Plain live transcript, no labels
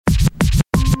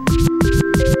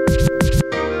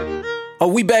Oh,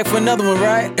 we back for another one,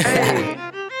 right? Hey.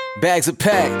 Bags are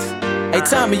packed. Hey,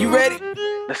 Tommy, you ready?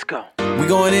 Let's go. We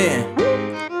going in.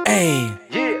 Hey.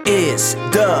 Yeah. It's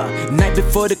the night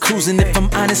before the cruising. If I'm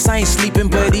honest, I ain't sleeping.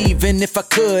 But even if I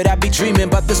could, I'd be dreaming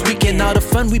about this weekend. All the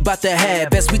fun we about to have.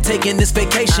 Best we taking this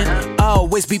vacation.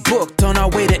 Always be booked on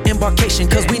our way to embarkation.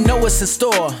 Cause we know what's in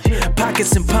store.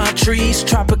 Pockets and palm trees,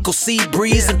 tropical sea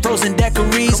breeze, and frozen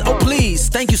daiquiris. Oh please,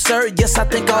 thank you sir, yes I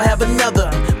think I'll have another.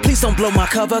 Please don't blow my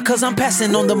cover, cause I'm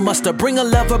passing on the muster. Bring a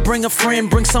lover, bring a friend,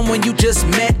 bring someone you just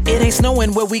met. It ain't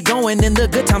snowing where we going and the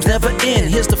good times never end.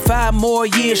 Here's to 5 more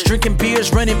years, drinking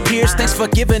beers, running peers. Thanks for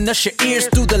giving us your ears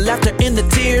through the laughter and the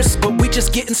tears. But we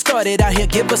just getting started out here,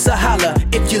 give us a holler.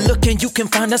 If you're looking, you can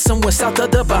find us somewhere south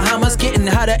of the Bahamas. Getting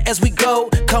hotter as we go,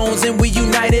 cones and we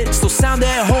united. So sound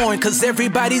that horn, cause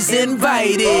everybody's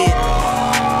invited.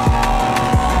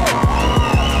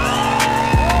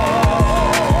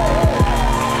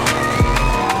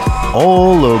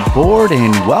 All aboard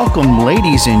and welcome,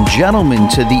 ladies and gentlemen,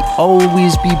 to the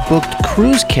Always Be Booked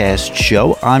Cruisecast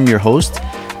show. I'm your host,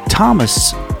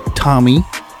 Tommy,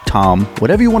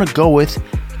 whatever you want to go with,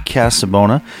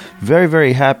 Casabona. Very,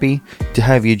 very happy to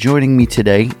have you joining me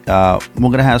today. We're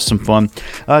going to have some fun.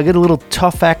 Get a little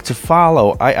tough act to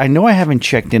follow. I know I haven't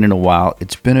checked in a while.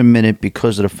 It's been a minute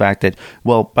because of the fact that,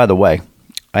 well, by the way,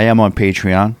 I am on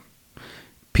Patreon.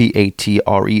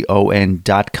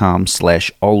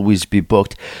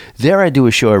 patreon.com/alwaysbebooked. There I do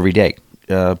a show every day,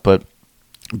 but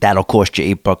that'll cost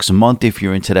you $8 a month if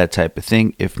you're into that type of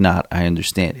thing. If not, I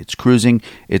understand. It's cruising,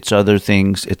 it's other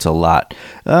things, it's a lot.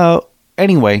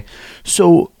 Anyway,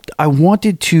 so I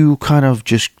wanted to kind of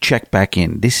just check back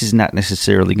in. This is not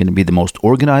necessarily going to be the most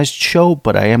organized show,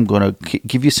 but I am going to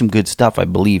give you some good stuff, I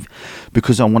believe,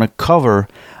 because I want to cover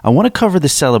the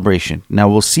celebration. Now,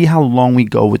 we'll see how long we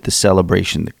go with the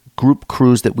celebration. The group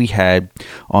cruise that we had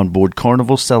on board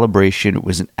Carnival Celebration, it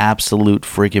was an absolute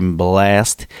friggin'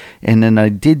 blast. And then I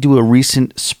did do a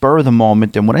recent spur of the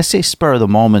moment, and when I say spur of the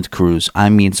moment cruise, I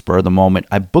mean spur of the moment.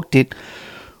 I booked it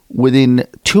within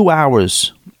 2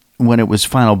 hours when it was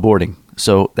final boarding.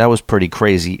 So that was pretty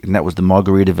crazy, and that was the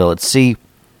Margaritaville at Sea.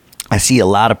 I see a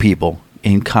lot of people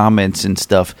in comments and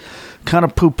stuff kind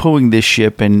of poo-pooing this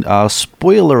ship, and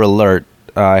spoiler alert,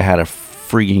 I had a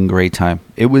freaking great time.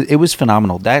 It was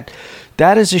phenomenal. That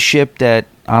is a ship that,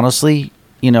 honestly,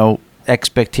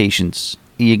 expectations.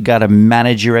 You got to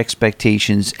manage your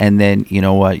expectations, and then, you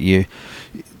know what,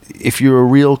 if you're a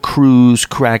real cruise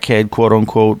crackhead, quote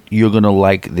unquote, you're going to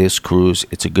like this cruise.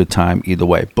 It's a good time either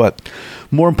way. But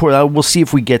more important, we'll see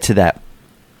if we get to that.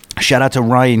 Shout out to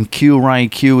Ryan Q. Ryan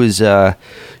Q is, I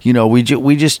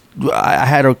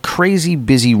had a crazy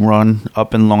busy run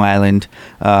up in Long Island.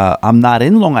 I'm not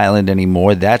in Long Island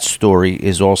anymore. That story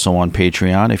is also on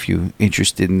Patreon if you're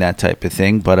interested in that type of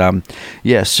thing. But,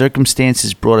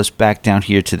 circumstances brought us back down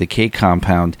here to the K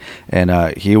compound, and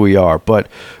here we are. But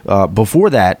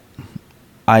before that,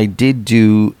 I did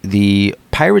do the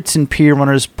Pirates and Pier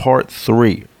Runners Part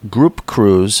 3 group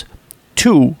cruise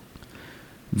to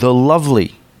the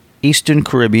lovely Eastern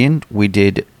Caribbean. We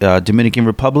did Dominican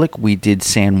Republic, we did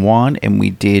San Juan, and we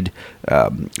did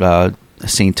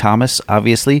St. Thomas,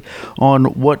 obviously, on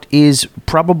what is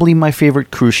probably my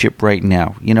favorite cruise ship right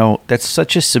now. That's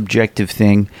such a subjective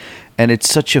thing, and it's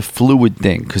such a fluid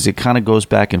thing because it kind of goes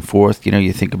back and forth.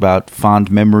 You think about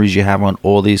fond memories you have on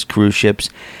all these cruise ships,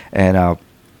 and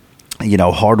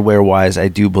hardware-wise, I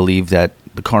do believe that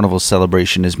the Carnival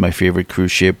Celebration is my favorite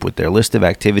cruise ship with their list of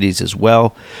activities as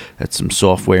well. That's some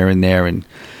software in there, and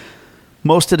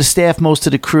most of the staff, most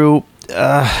of the crew.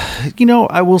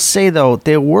 I will say, though,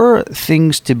 there were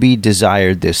things to be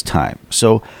desired this time.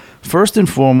 So first and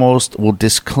foremost, we'll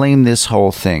disclaim this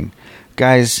whole thing.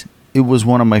 Guys, it was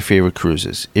one of my favorite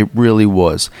cruises. It really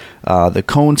was. The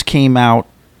cones came out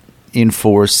in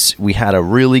force. We had a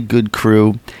really good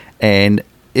crew, and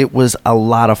it was a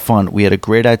lot of fun. We had a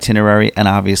great itinerary and,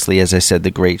 obviously, as I said,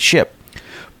 the great ship.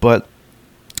 But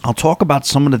I'll talk about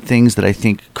some of the things that I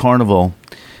think Carnival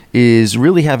is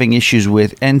really having issues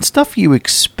with, and stuff you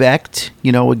expect,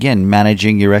 again,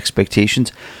 managing your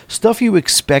expectations, stuff you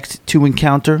expect to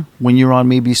encounter when you're on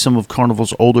maybe some of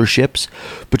Carnival's older ships,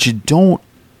 but you don't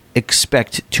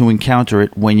expect to encounter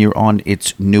it when you're on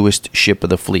its newest ship of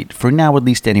the fleet. For now, at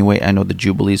least, anyway. I know the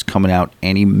Jubilee is coming out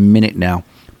any minute now.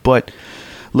 But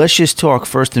let's just talk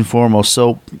first and foremost.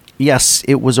 So, yes,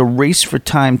 it was a race for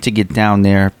time to get down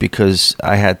there because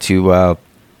I had to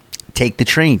take the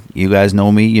train. You guys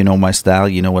know me. You know my style.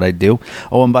 You know what I do.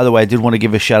 Oh, and by the way, I did want to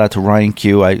give a shout out to Ryan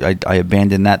Q. I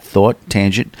abandoned that thought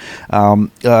tangent.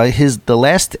 The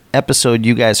last episode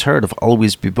you guys heard of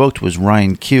Always Be Booked was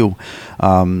Ryan Q.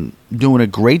 doing a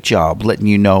great job letting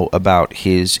you know about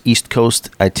his East Coast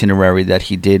itinerary that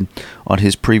he did on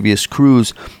his previous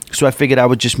cruise. So I figured I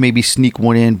would just maybe sneak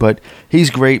one in, but he's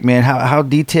great, man. How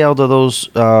detailed are those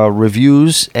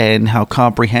reviews, and how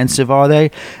comprehensive are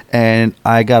they? And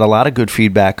I got a lot of good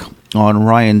feedback on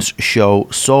Ryan's show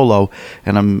Solo,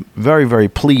 and I'm very, very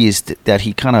pleased that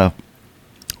he kind of,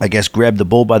 I guess, grabbed the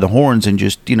bull by the horns and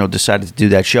just, decided to do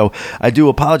that show. I do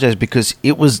apologize because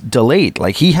it was delayed.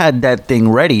 Like, he had that thing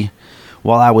ready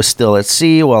while I was still at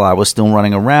sea, while I was still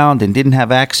running around, and didn't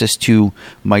have access to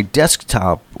my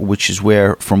desktop, which is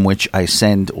from which I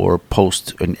send or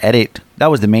post and edit.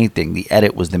 That was the main thing. The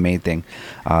edit was the main thing.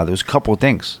 There was a couple of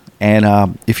things.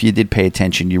 And if you did pay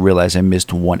attention, you realize I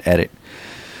missed one edit.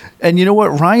 And you know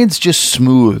what? Ryan's just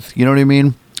smooth. You know what I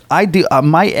mean? I do.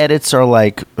 My edits are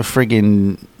like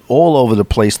friggin' all over the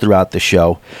place throughout the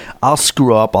show. I'll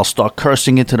screw up. I'll start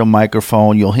cursing into the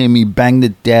microphone. You'll hear me bang the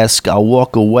desk. I'll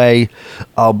walk away.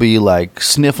 I'll be like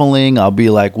sniffling. I'll be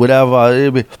like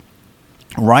whatever.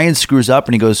 Ryan screws up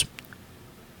and he goes,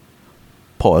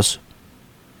 pause,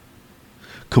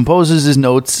 composes his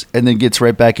notes, and then gets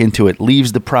right back into it.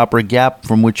 Leaves the proper gap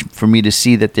from which for me to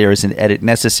see that there is an edit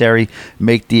necessary.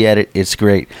 Make the edit. It's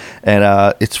great.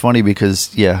 And it's funny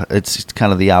because, it's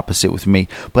kind of the opposite with me.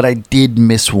 But I did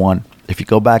miss one. If you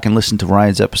go back and listen to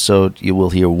Ryan's episode, you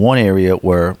will hear one area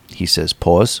where he says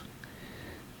pause.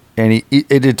 And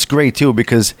it's great, too,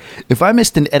 because if I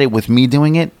missed an edit with me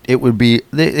doing it,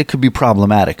 it could be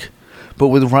problematic. But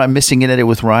with missing an edit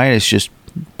with Ryan, it's just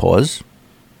pause.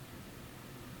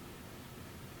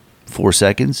 4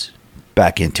 seconds,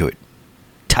 back into it.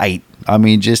 Tight. I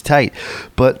mean, just tight.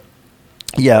 But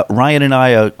yeah, Ryan and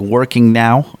I are working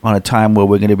now on a time where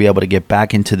we're going to be able to get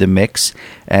back into the mix.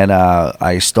 And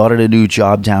I started a new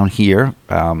job down here.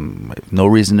 No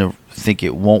reason to think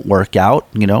it won't work out.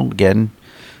 Again,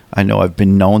 I know I've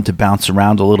been known to bounce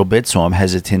around a little bit, so I'm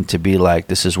hesitant to be like,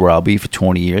 this is where I'll be for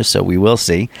 20 years, so we will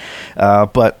see.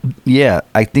 But, yeah,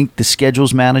 I think the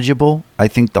schedule's manageable. I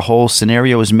think the whole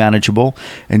scenario is manageable.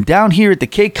 And down here at the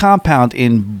K Compound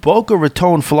in Boca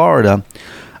Raton, Florida,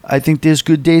 I think there's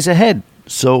good days ahead.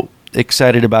 So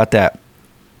excited about that.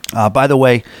 By the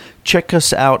way, check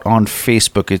us out on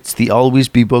Facebook. It's the Always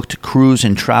Be Booked Cruise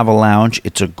and Travel Lounge.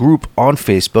 It's a group on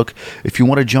Facebook. If you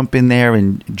want to jump in there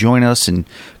and join us and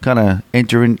kind of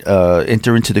enter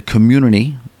into the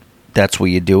community, that's where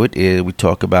you do it. We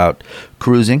talk about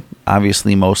cruising,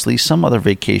 obviously, mostly. Some other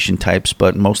vacation types,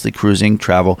 but mostly cruising,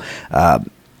 travel.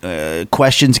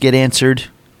 Questions get answered.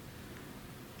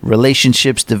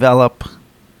 Relationships develop.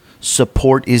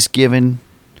 Support is given.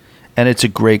 And it's a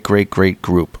great, great, great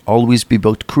group. Always Be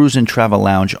Booked Cruise and Travel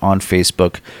Lounge on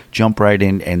Facebook. Jump right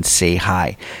in and say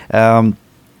hi.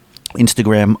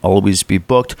 Instagram, Always Be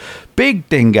Booked. Big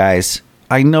thing, guys.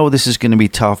 I know this is going to be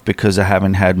tough because I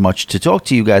haven't had much to talk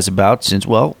to you guys about since,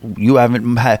 you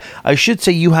haven't had, I should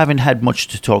say you haven't had much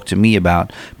to talk to me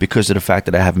about because of the fact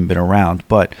that I haven't been around.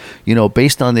 But,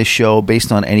 based on this show,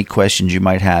 based on any questions you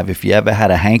might have, if you ever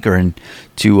had a hankering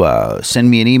to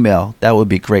send me an email, that would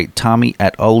be great.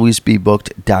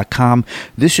 Tommy@alwaysbebooked.com.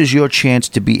 This is your chance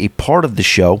to be a part of the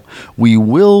show. We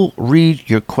will read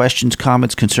your questions,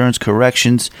 comments, concerns,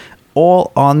 corrections,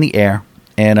 all on the air.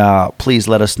 And please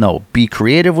let us know. Be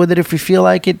creative with it if you feel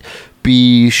like it.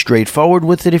 Be straightforward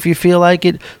with it if you feel like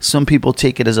it. Some people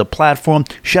take it as a platform.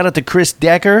 Shout out to Chris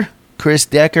Decker. Chris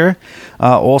Decker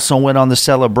also went on the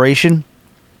celebration.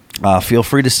 Feel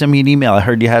free to send me an email. I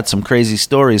heard you had some crazy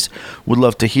stories. Would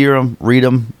love to hear them, read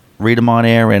them on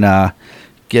air, and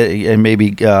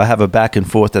maybe have a back and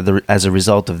forth as a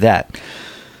result of that.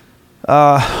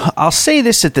 I'll say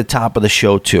this at the top of the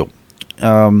show too.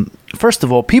 First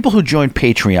of all, people who join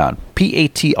Patreon,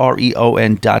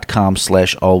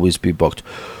 patreon.com/alwaysbebooked.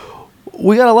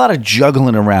 We got a lot of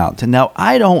juggling around. And now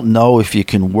I don't know if you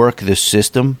can work this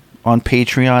system on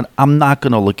Patreon. I'm not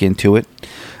going to look into it.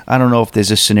 I don't know if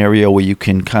there's a scenario where you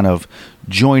can kind of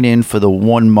join in for the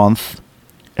 1 month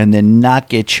and then not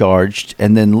get charged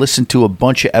and then listen to a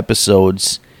bunch of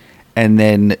episodes and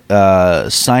then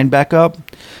sign back up.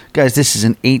 Guys, this is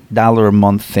an $8 a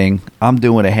month thing. I'm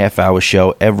doing a half-hour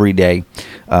show every day.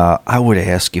 I would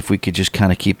ask if we could just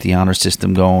kind of keep the honor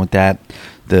system going with that.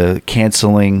 The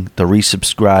canceling, the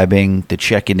resubscribing, the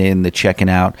checking in, the checking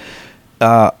out.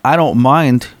 I don't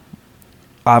mind,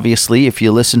 obviously, if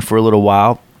you listen for a little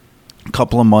while, a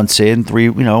couple of months in, 3,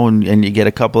 and you get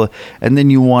a couple of, and then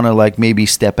you want to like maybe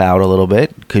step out a little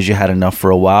bit because you had enough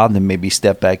for a while and then maybe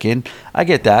step back in. I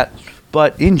get that.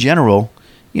 But in general,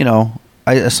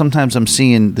 sometimes I'm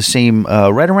seeing the same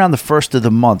right around the first of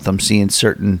the month. I'm seeing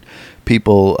certain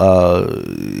people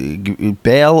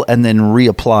bail and then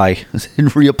reapply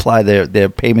their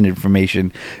payment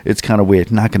information. It's kind of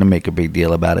weird. Not going to make a big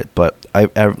deal about it, but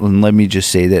let me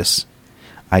just say this: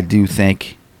 I do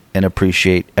thank and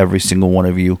appreciate every single one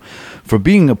of you for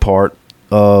being a part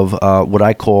of what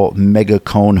I call mega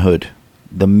conehood.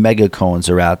 The mega cones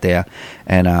are out there,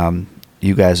 and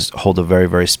you guys hold a very,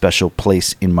 very special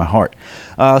place in my heart.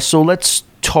 So let's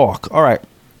talk. All right.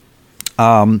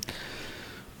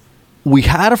 We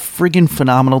had a friggin'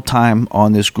 phenomenal time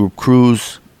on this group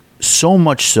cruise. So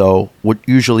much so, what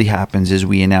usually happens is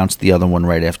we announce the other one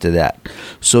right after that.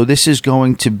 So this is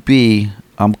going to be,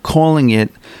 I'm calling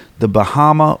it the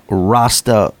Bahama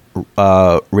Rasta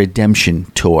Redemption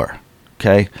Tour.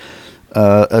 Okay?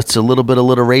 It's a little bit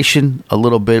alliteration, a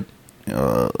little bit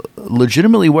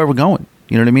legitimately where we're going.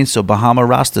 You know what I mean? So Bahama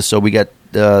Rasta. So we got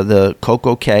the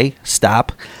Coco Cay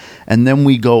stop, and then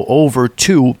we go over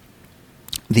to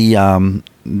the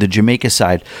Jamaica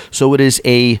side. So it is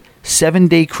a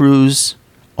 7-day cruise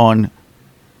on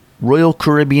Royal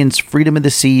Caribbean's Freedom of the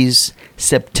Seas,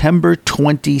 September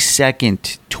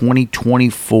 22nd,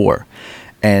 2024.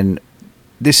 And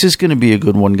this is going to be a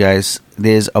good one, guys.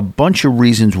 There's a bunch of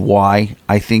reasons why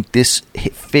I think this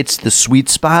fits the sweet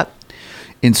spot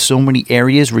in so many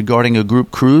areas regarding a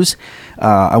group cruise.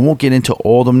 I won't get into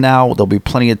all of them now. There'll be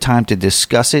plenty of time to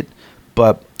discuss it.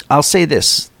 But I'll say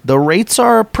this. The rates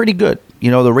are pretty good. You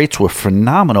know, the rates were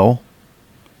phenomenal.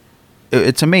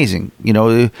 It's amazing. You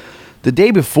know, the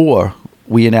day before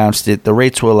we announced it, the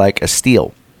rates were like a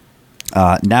steal.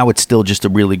 Now it's still just a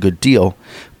really good deal,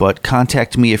 but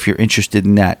contact me if you're interested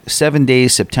in that. 7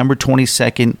 days, September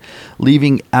 22nd,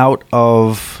 leaving out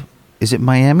of, is it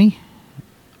Miami?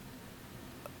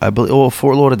 I believe,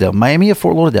 Fort Lauderdale. Miami or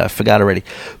Fort Lauderdale? I forgot already.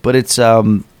 But it's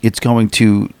going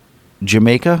to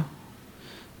Jamaica.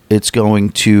 It's going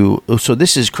to, so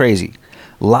this is crazy.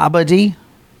 Labadee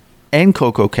and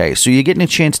Coco Cay. So you're getting a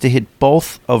chance to hit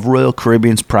both of Royal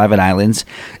Caribbean's private islands.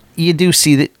 You do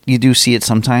see that. You do see it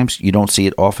sometimes. You don't see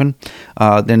it often.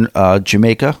 Then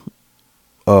Jamaica,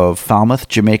 Falmouth,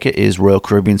 Jamaica is Royal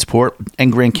Caribbean's port,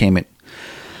 and Grand Cayman.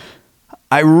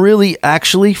 I really,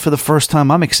 actually, for the first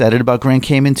time, I'm excited about Grand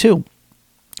Cayman too,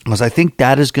 because I think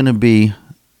that is going to be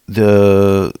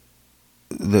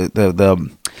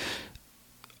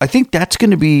I think that's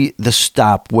going to be the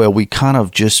stop where we kind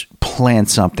of just plan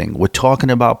something. We're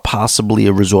talking about possibly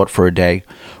a resort for a day.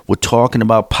 We're talking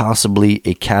about possibly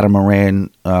a catamaran,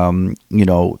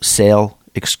 sail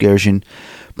excursion.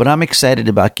 But I'm excited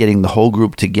about getting the whole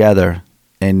group together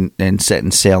and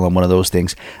setting sail on one of those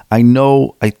things. I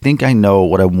think I know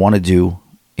what I want to do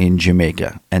in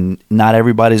Jamaica. And not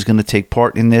everybody's going to take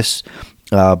part in this,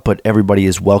 but everybody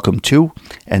is welcome to.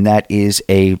 And that is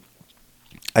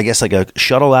I guess like a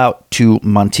shuttle out to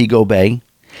Montego Bay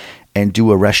and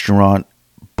do a restaurant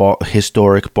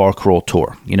historic bar crawl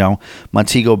tour. You know,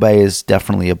 Montego Bay is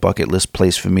definitely a bucket list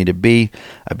place for me to be.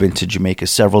 I've been to Jamaica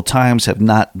several times, have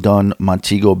not done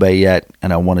Montego Bay yet,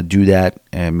 and I want to do that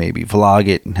and maybe vlog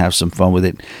it and have some fun with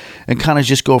it and kind of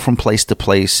just go from place to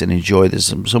place and enjoy.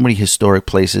 There's so many historic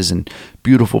places and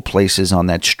beautiful places on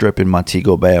that strip in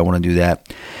Montego Bay. I want to do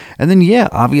that. And then, yeah,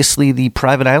 obviously the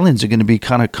private islands are going to be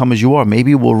kind of come as you are.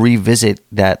 Maybe we'll revisit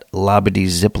that Labadee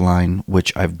zip line,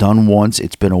 which I've done once.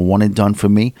 It's been a one and done for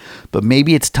me, but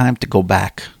maybe it's time to go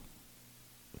back.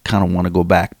 Kind of want to go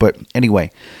back. But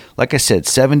anyway, like I said,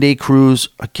 7-day cruise.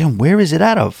 Again, where is it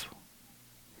out of?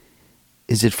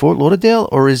 Is it Fort Lauderdale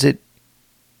or is it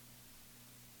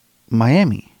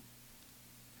Miami?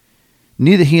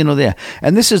 Neither here nor there.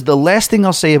 And this is the last thing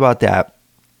I'll say about that.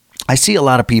 I see a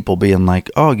lot of people being like,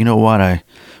 oh, you know what? I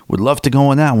would love to go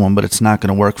on that one, but it's not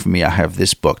going to work for me. I have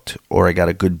this booked, or I got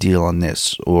a good deal on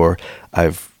this, or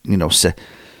I've, said.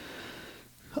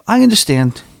 I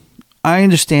understand. I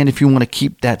understand if you want to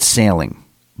keep that sailing,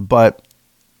 but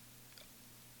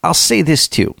I'll say this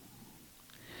too.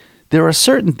 There are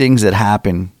certain things that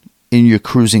happen in your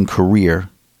cruising career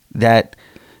that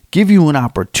give you an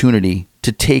opportunity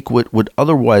to take what would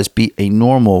otherwise be a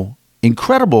normal,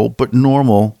 incredible, but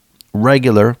normal,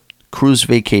 regular cruise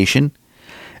vacation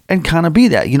and kind of be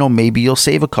that. Maybe you'll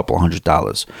save a couple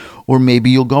 $100, or maybe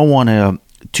you'll go on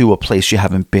to a place you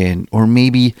haven't been, or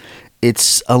maybe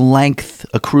it's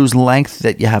a cruise length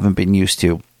that you haven't been used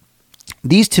to.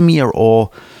 These to me are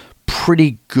all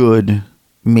pretty good,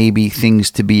 maybe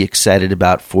things to be excited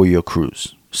about for your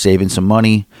cruise. Saving some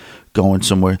money, going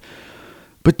somewhere.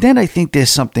 But then I think there's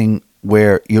something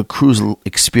where your cruise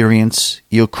experience,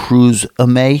 your cruise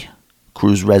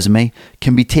resume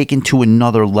can be taken to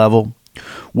another level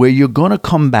where you're going to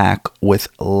come back with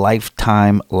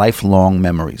lifelong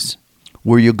memories,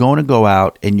 where you're going to go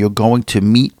out and you're going to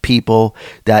meet people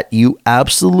that you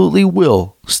absolutely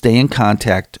will stay in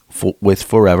contact with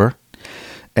forever,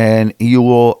 and you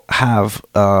will have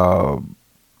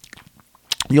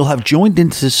you'll have joined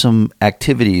into some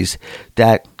activities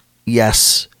that,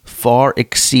 yes, far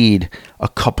exceed a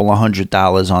couple of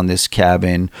 $100 on this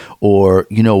cabin, or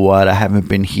you know what, I haven't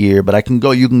been here, but I can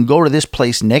go. You can go to this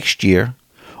place next year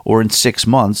or in 6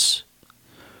 months,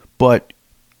 but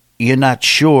you're not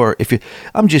sure if you.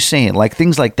 I'm just saying, like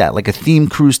things like that, like a theme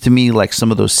cruise to me, like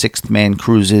some of those Sixth Man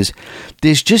cruises.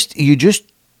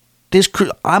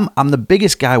 I'm the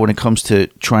biggest guy when it comes to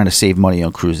trying to save money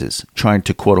on cruises, trying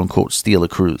to quote unquote steal a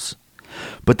cruise.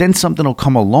 But then something will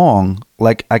come along,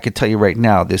 like I could tell you right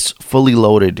now, this fully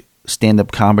loaded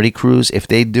stand-up comedy cruise. If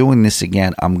they're doing this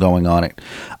again, I'm going on it.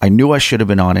 I knew I should have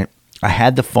been on it. I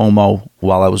had the FOMO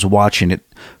while I was watching it,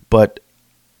 but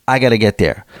I got to get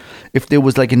there. If there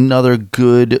was like another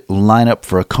good lineup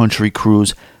for a country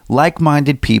cruise,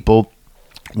 like-minded people,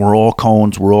 we're all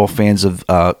cones, we're all fans of,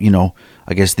 I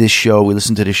guess this show, we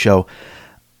listen to this show.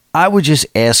 I would just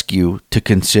ask you to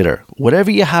consider whatever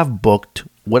you have booked,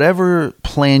 whatever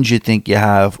plans you think you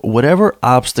have, whatever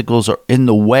obstacles are in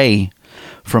the way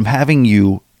from having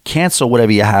you cancel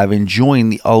whatever you have and join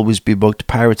the Always Be Booked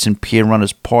Pirates and Pier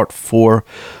Runners Part 4,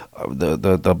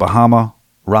 the Bahama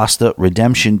Rasta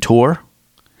Redemption Tour.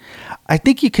 I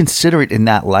think you consider it in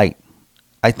that light.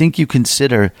 I think you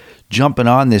consider jumping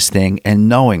on this thing and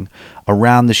knowing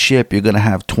around the ship you're going to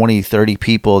have 20, 30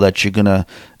 people that you're going to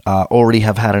already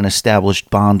have had an established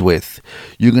bond with.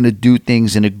 You're going to do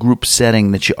things in a group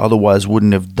setting that you otherwise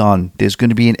wouldn't have done. There's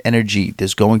going to be an energy.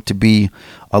 There's going to be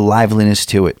a liveliness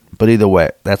to it. But either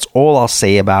way, that's all I'll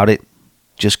say about it.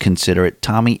 Just consider it.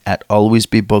 Tommy at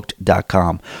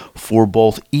alwaysbebooked.com for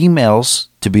both emails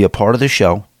to be a part of the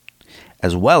show,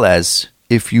 as well as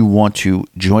if you want to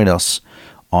join us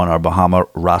on our Bahama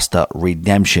Rasta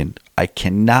Redemption. I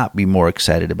cannot be more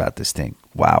excited about this thing.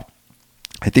 Wow.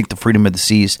 I think the Freedom of the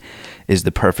Seas is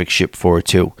the perfect ship for it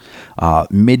too.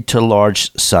 Mid to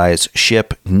large size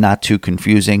ship, not too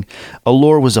confusing.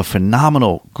 Allure was a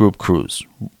phenomenal group cruise.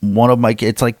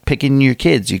 It's like picking your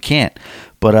kids. You can't.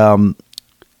 But,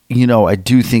 I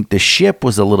do think the ship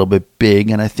was a little bit big,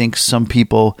 and I think some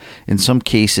people in some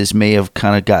cases may have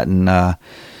kind of gotten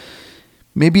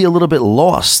maybe a little bit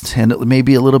lost and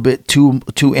maybe a little bit too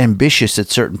ambitious at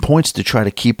certain points to try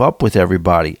to keep up with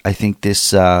everybody. I think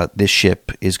this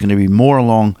ship is going to be more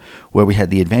along where we had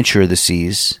the Adventure of the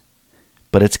Seas,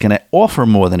 but it's going to offer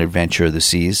more than Adventure of the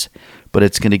Seas, but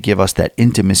it's going to give us that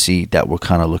intimacy that we're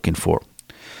kind of looking for.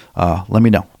 Let me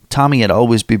know. Tommy at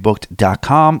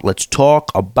alwaysbebooked.com. Let's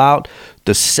talk about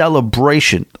the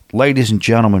celebration. Ladies and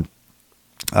gentlemen,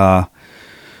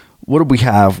 what did we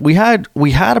have? We had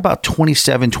about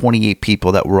 27, 28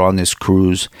 people that were on this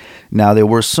cruise. Now, there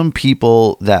were some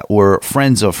people that were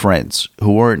friends of friends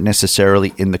who weren't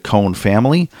necessarily in the Cone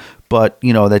family, but,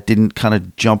 that didn't kind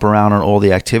of jump around on all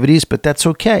the activities, but that's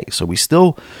okay. So we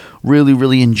still really,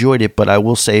 really enjoyed it, but I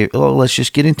will say, let's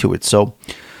just get into it. So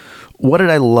what did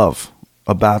I love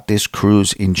about this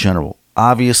cruise in general?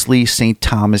 Obviously, St.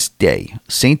 Thomas Day.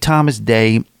 St. Thomas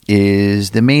Day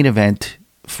is the main event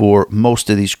for most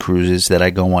of these cruises that I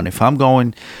go on. If I'm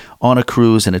going on a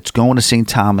cruise and it's going to St.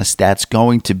 Thomas, that's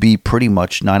going to be pretty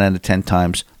much 9 out of 10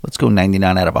 times, let's go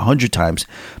 99 out of 100 times,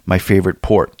 my favorite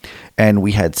port. And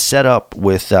we had set up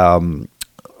with,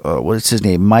 what is his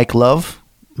name? Mike Love.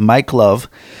 Mike Love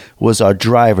was our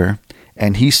driver,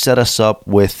 and he set us up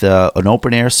with an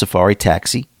open-air safari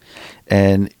taxi.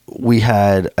 And we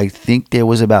had, I think there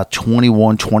was about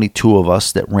 21, 22 of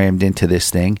us that rammed into this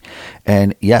thing.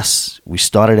 And yes, we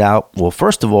started out,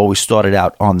 first of all, we started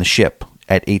out on the ship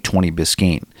at 820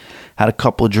 Biscayne. Had a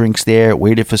couple of drinks there,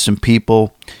 waited for some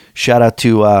people. Shout out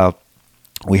to,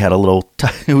 we had a little,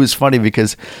 it was funny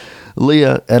because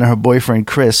Leah and her boyfriend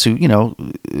Chris, who,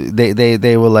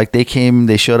 they were like, they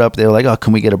showed up, they were like, oh,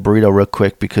 can we get a burrito real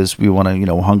quick because we want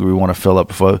to, we're hungry, we want to fill up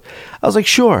before. I was like,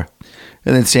 sure.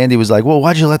 And then Sandy was like, well,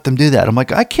 why'd you let them do that? I'm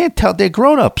like, I can't tell. They're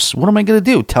grown-ups. What am I going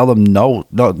to do? Tell them, no,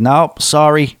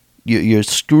 sorry. You're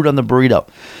screwed on the burrito.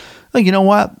 Like, you know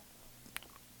what?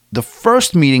 The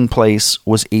first meeting place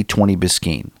was 820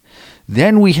 Biscayne.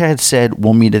 Then we had said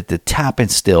we'll meet at the Tap and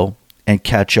Still. and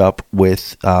catch up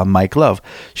with Mike Love.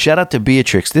 Shout out to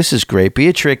Beatrix. This is great.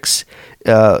 Beatrix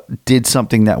did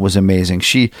something that was amazing.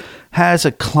 She has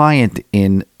a client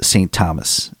in St.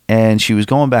 Thomas, and she was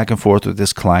going back and forth with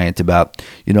this client about,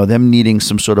 them needing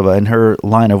some sort of, and her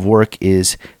line of work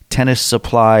is tennis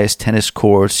supplies, tennis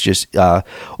courts, just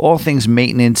all things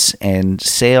maintenance and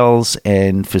sales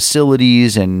and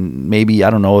facilities and maybe,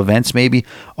 events maybe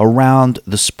around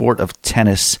the sport of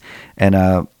tennis.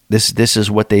 And this is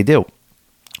what they do.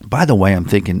 By the way, I'm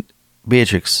thinking,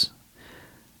 Beatrix,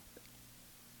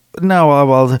 no,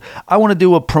 I want to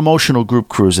do a promotional group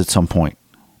cruise at some point.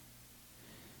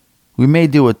 We may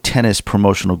do a tennis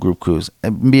promotional group cruise.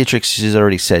 And Beatrix has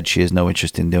already said she has no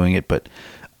interest in doing it, but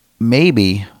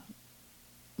maybe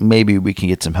we can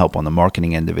get some help on the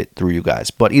marketing end of it through you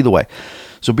guys. But either way,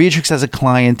 so Beatrix has a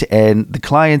client, and the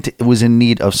client was in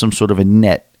need of some sort of a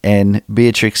net. And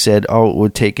Beatrix said, it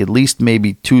would take at least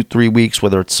maybe 2-3 weeks,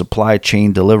 whether it's supply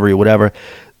chain, delivery, whatever.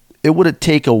 It would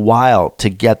take a while to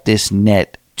get this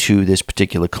net to this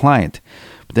particular client.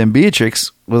 But then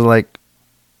Beatrix was like,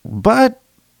 but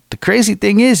the crazy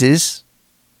thing is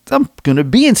I'm going to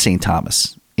be in St.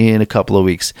 Thomas in a couple of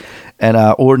weeks. And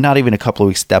or not even a couple of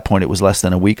weeks at that point. It was less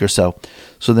than a week or so.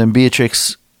 So then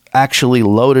Beatrix actually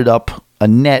loaded up a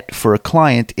net for a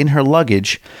client in her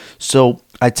luggage. So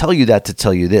I tell you that to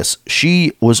tell you this.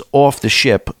 She was off the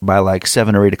ship by like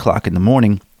 7 or 8 o'clock in the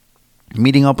morning,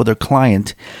 meeting up with her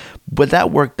client. But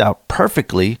that worked out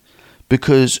perfectly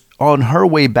because on her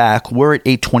way back, we're at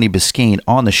 820 Biscayne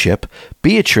on the ship.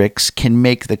 Beatrix can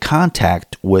make the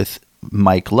contact with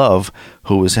Mike Love,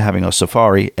 who was having a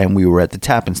safari, and we were at the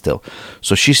Tappan still.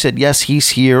 So she said, yes,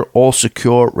 he's here, all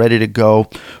secure, ready to go.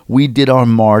 We did our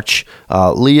march.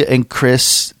 Leah and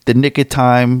Chris, the nick of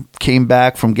time, came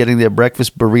back from getting their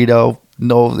breakfast burrito.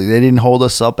 No, they didn't hold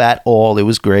us up at all. It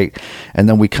was great. And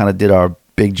then we kind of did our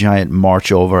big giant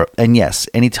march over. And yes,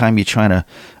 anytime you're trying to,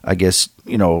 I guess,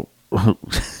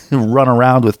 run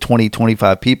around with 20,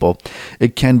 25 people,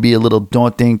 it can be a little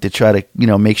daunting to try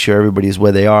to, make sure everybody's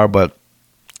where they are. But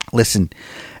listen,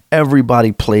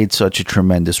 everybody played such a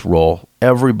tremendous role.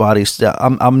 Everybody's,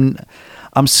 I'm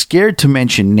scared to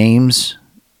mention names.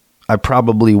 I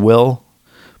probably will,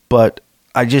 but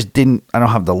I don't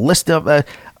have the list of,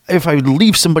 if I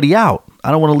leave somebody out,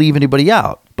 I don't want to leave anybody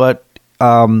out, but,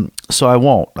 so I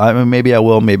won't. I mean, maybe I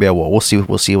will, maybe I won't.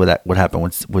 We'll see what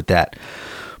happened with that.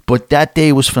 But that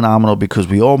day was phenomenal because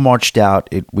we all marched out.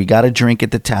 We got a drink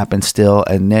at the Tappan still,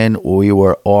 and then we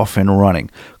were off and running.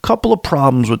 Couple of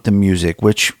problems with the music,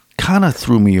 which kind of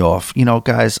threw me off.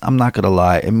 Guys, I'm not going to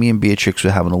lie. And me and Beatrix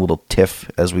were having a little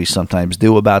tiff, as we sometimes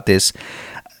do about this.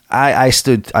 I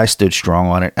stood strong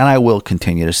on it, and I will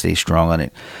continue to stay strong on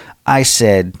it. I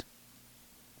said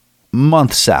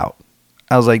months out,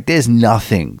 I was like, there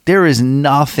is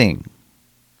nothing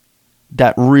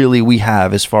that really we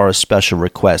have as far as special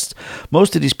requests.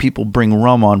 Most of these people bring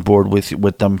rum on board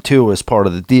with them too as part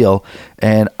of the deal.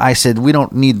 And I said, we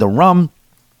don't need the rum.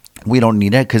 We don't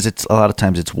need it because it's a lot of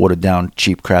times it's watered down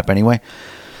cheap crap anyway.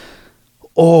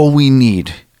 All we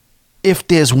need, if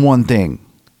there's one thing,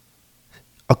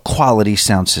 a quality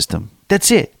sound system. That's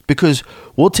it. Because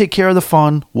we'll take care of the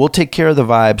fun. We'll take care of the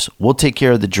vibes. We'll take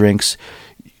care of the drinks.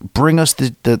 Bring us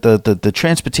the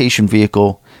transportation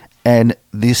vehicle. And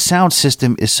the sound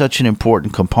system is such an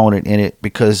important component in it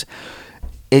because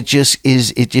it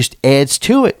just adds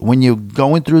to it when you're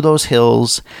going through those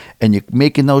hills and you're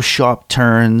making those sharp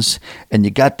turns and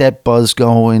you got that buzz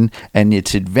going and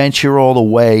it's adventure all the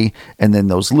way. And then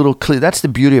those little that's the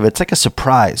beauty of it. It's like a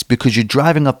surprise because you're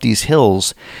driving up these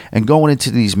hills and going into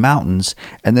these mountains,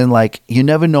 and then you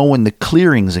never know when the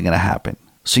clearings are going to happen.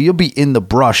 So you'll be in the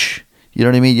brush. You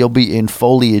know what I mean? You'll be in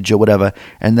foliage or whatever,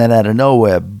 and then out of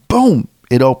nowhere, boom,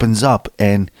 it opens up.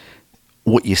 And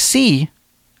what you see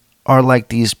are like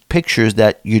these pictures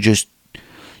that your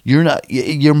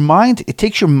mind, it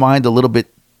takes your mind a little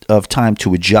bit of time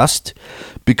to adjust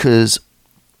because,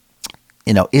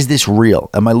 is this real?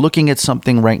 Am I looking at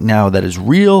something right now that is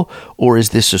real, or is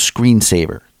this a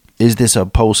screensaver? Is this a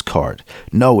postcard?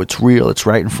 No, it's real. It's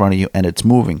right in front of you and it's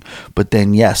moving. But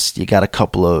then, yes, you got a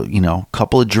couple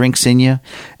of drinks in you,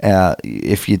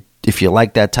 if you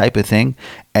like that type of thing.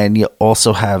 And you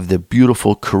also have the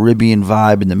beautiful Caribbean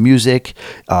vibe in the music.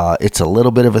 It's a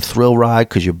little bit of a thrill ride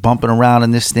because you're bumping around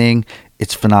in this thing.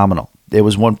 It's phenomenal. There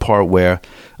was one part where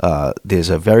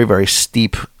there's a very, very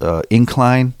steep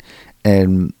incline,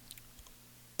 and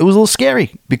it was a little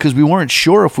scary because we weren't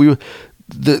sure if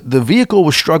the vehicle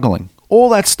was struggling. All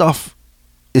that stuff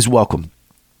is welcome.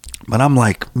 But I'm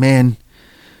like, man,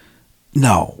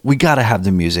 no, we got to have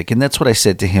the music. And that's what I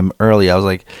said to him earlier. I was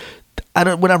like,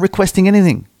 we're not requesting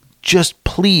anything. just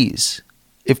please,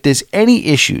 if there's any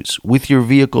issues with your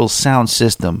vehicle's sound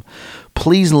system,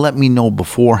 please let me know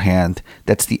beforehand.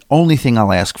 That's the only thing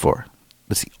I'll ask for.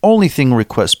 That's the only thing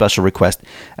special request,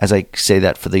 as I say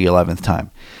that for the 11th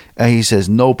time. And he says,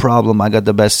 no problem. I got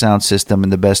the best sound system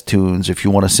and the best tunes. If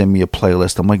you want to send me a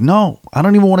playlist. I'm like, no, I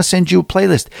don't even want to send you a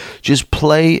playlist. Just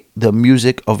play the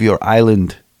music of your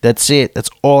island. That's it. That's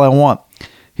all I want.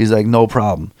 He's like, no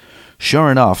problem.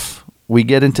 Sure enough, we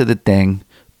get into the thing,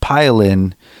 pile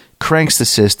in, cranks the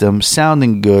system,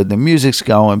 sounding good. The music's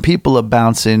going. People are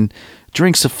bouncing.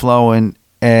 Drinks are flowing.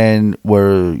 And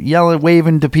we're yelling,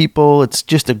 waving to people. It's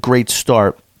just a great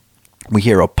start. We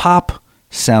hear a pop.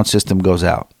 Sound system goes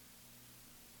out.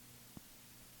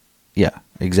 Yeah,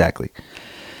 exactly.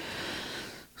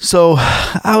 So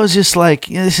I was just like,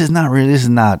 this is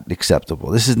not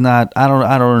acceptable. This is not, I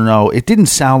don't know. It didn't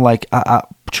sound like,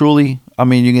 truly, I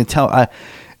mean, you can tell,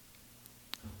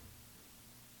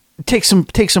 take some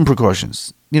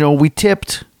precautions. We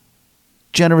tipped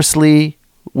generously.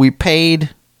 We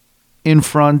paid in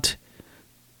front.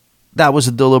 That was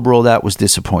a deliberate. That was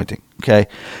disappointing. Okay.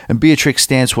 And Beatrix's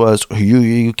stance was,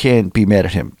 you can't be mad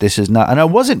at him. This is not, and I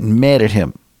wasn't mad at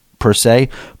him per se,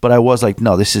 but I was like,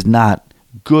 no, this is not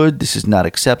good. This is not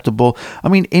acceptable. I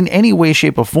mean, in any way,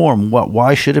 shape, or form,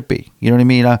 why should it be? You know what I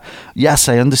mean? Yes,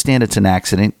 I understand it's an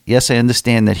accident. Yes, I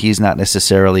understand that he's not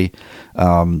necessarily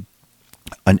an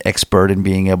expert in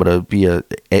being able to be a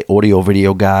audio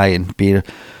video guy and be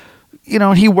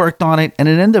he worked on it and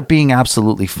it ended up being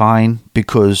absolutely fine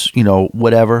because,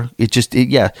 whatever.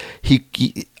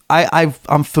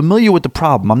 I'm familiar with the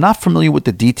problem. I'm not familiar with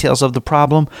the details of the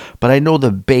problem, but I know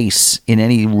the bass in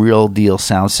any real deal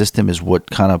sound system is what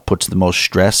kind of puts the most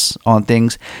stress on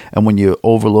things. And when you're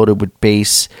overloaded with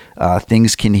bass,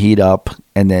 things can heat up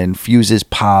and then fuses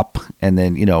pop and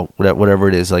then, whatever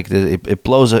it is, like it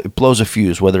blows a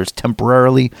fuse, whether it's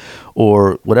temporarily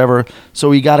or whatever. So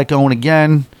we got it going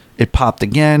again. It popped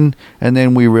again, and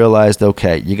then we realized,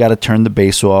 okay, you got to turn the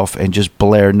bass off and just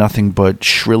blare nothing but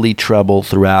shrilly treble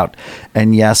throughout.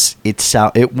 And yes, it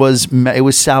salvaged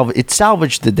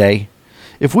the day.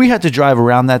 If we had to drive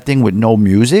around that thing with no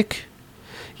music,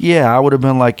 yeah, I would have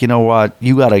been like, you know what,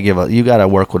 you got to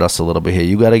work with us a little bit here.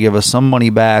 You got to give us some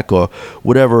money back or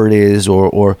whatever it is,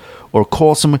 or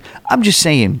call someone. I'm just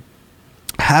saying,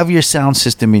 have your sound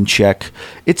system in check.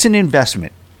 It's an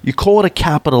investment. You call it a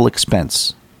capital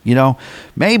expense.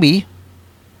 Maybe.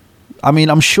 I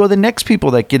mean, I'm sure the next people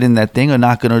that get in that thing are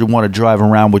not going to want to drive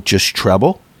around with just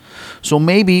treble. So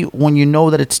maybe when you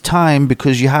know that it's time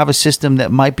because you have a system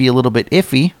that might be a little bit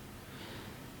iffy,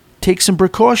 take some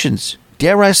precautions.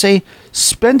 Dare I say,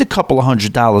 spend a couple of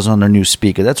 $100 on a new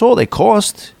speaker. That's all they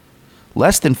cost.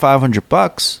 Less than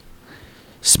 $500.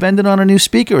 Spend it on a new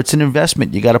speaker. It's an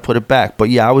investment. You got to put it back. But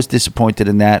yeah, I was disappointed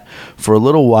in that for a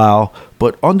little while.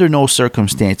 But under no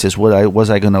circumstances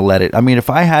was I going to let it. I mean, if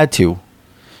I had to,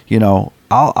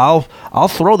 I'll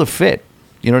throw the fit.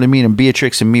 You know what I mean? And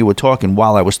Beatrix and me were talking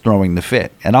while I was throwing the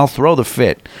fit, and I'll throw the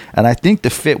fit. And I think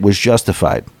the fit was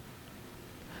justified.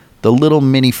 The little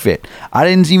mini fit. I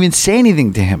didn't even say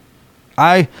anything to him.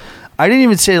 I didn't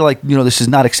even say this is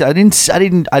not acceptable.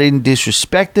 I didn't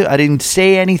disrespect it. I didn't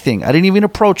say anything. I didn't even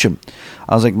approach him.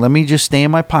 I was like, let me just stay in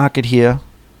my pocket here,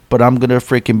 but I'm going to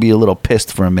freaking be a little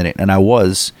pissed for a minute. And I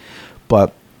was,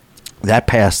 but that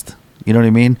passed. You know what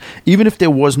I mean? Even if there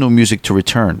was no music to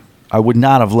return, I would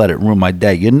not have let it ruin my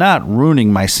day. You're not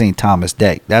ruining my St. Thomas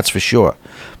day. That's for sure.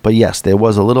 But yes, there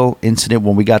was a little incident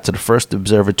when we got to the first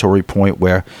observatory point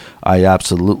where I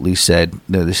absolutely said,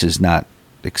 no, this is not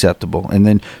acceptable. And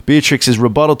then Beatrix's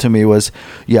rebuttal to me was,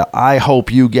 yeah, I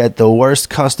hope you get the worst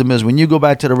customers when you go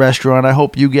back to the restaurant. I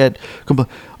hope you get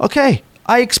okay,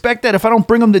 I expect that. If I don't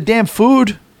bring them the damn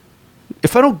food,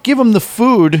 if I don't give them the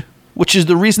food, which is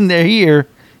the reason they're here,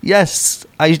 yes,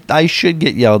 I should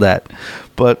get yelled at.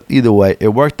 But either way, it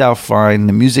worked out fine.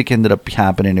 The music ended up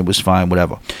happening. It was fine,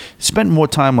 whatever. Spent more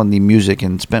time on the music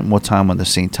and spent more time on the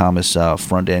St. Thomas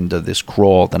front end of this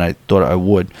crawl than I thought I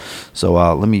would. So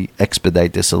let me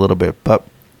expedite this a little bit. But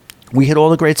we hit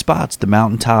all the great spots, the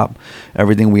mountaintop,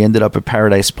 everything. We ended up at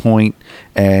Paradise Point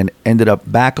and ended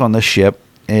up back on the ship.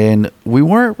 And we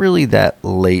weren't really that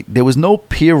late. There was no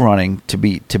pier running to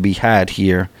be had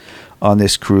here on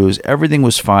this cruise. Everything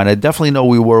was fine. I definitely know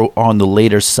we were on the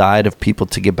later side of people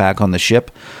to get back on the ship,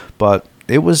 but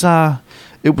it was a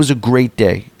great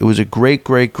day. It was a great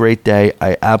day.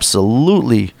 I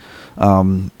absolutely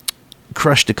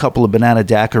crushed a couple of banana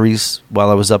daiquiris while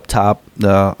I was up top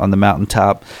on the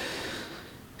mountaintop.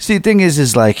 See, the thing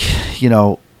is like,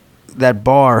 that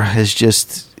bar has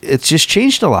just, it's just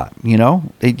changed a lot.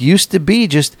 It used to be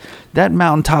just that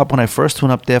mountaintop. When I first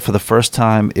went up there for the first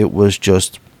time, it was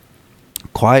just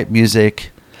quiet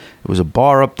music. It was a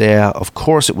bar up there. Of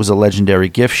course, it was a legendary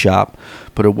gift shop,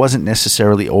 but it wasn't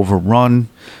necessarily overrun.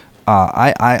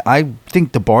 I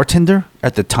think the bartender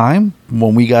at the time,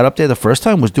 when we got up there the first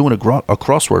time, was doing a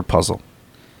crossword puzzle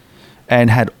and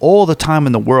had all the time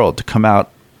in the world to come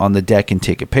out on the deck and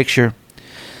take a picture.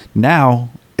 Now,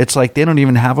 it's like they don't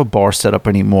even have a bar set up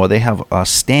anymore. They have a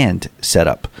stand set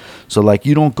up. So, like,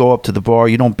 you don't go up to the bar.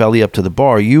 You don't belly up to the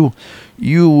bar. You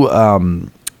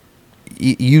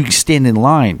stand in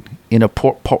line in a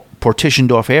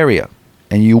partitioned off area,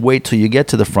 and you wait till you get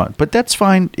to the front. But that's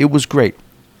fine. It was great.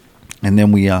 And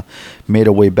then we made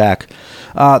our way back.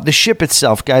 The ship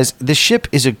itself, guys, the ship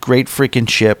is a great freaking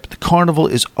ship. The Carnival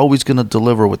is always going to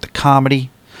deliver with the comedy.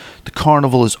 The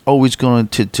Carnival is always going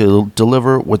to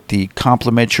deliver with the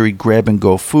complimentary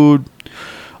grab-and-go food.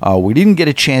 We didn't get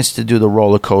a chance to do the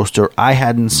roller coaster. I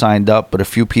hadn't signed up, but a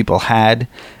few people had.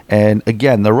 And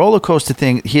again, the roller coaster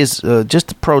thing, here's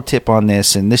just a pro tip on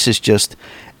this, and this is just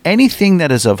anything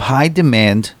that is of high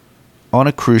demand on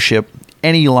a cruise ship,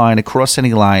 any line, across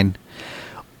any line,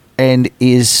 and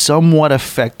is somewhat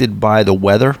affected by the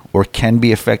weather or can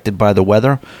be affected by the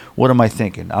weather. What am I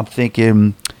thinking? I'm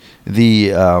thinking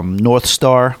the North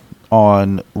Star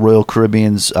on Royal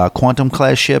Caribbean's Quantum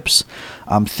class ships.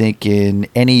 I'm thinking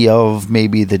any of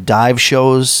maybe the dive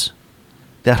shows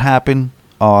that happen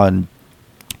on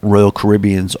Royal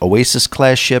Caribbean's Oasis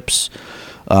class ships,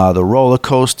 the roller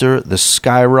coaster, the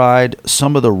sky ride,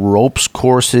 some of the ropes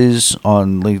courses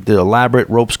on the elaborate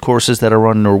ropes courses that are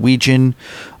on Norwegian,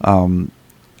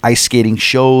 ice skating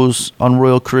shows on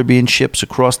Royal Caribbean ships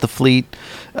across the fleet.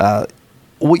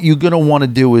 What you're going to want to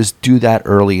do is do that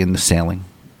early in the sailing.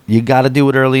 You got to do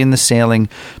it early in the sailing,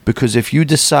 because if you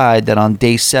decide that on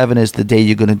day 7 is the day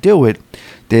you're going to do it,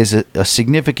 there's a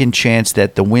significant chance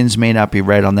that the winds may not be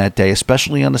right on that day,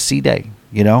 especially on a sea day,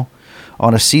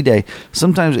 On a sea day,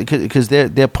 sometimes because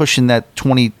they're pushing that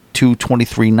 22,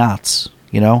 23 knots,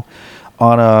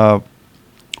 On a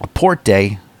port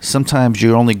day, sometimes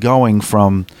you're only going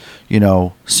from,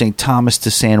 St. Thomas to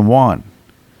San Juan,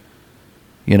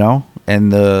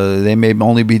 and they may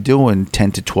only be doing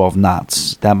 10 to 12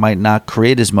 knots. That might not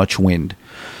create as much wind.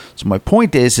 So my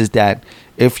point is that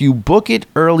if you book it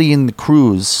early in the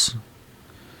cruise,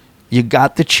 you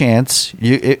got the chance.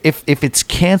 If it's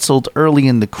canceled early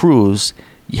in the cruise,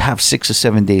 you have 6 or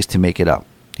 7 days to make it up,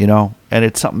 And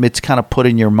it's something it's kind of put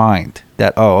in your mind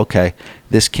that, oh, okay,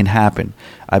 this can happen.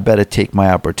 I better take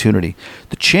my opportunity.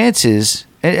 The chances,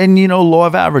 and law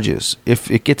of averages.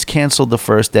 If it gets canceled the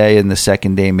first day and the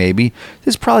second day maybe,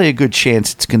 there's probably a good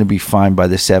chance it's going to be fine by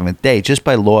the 7th day. Just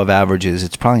by law of averages,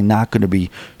 it's probably not going to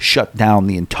be shut down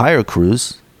the entire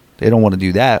cruise. They don't want to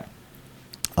do that.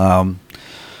 Of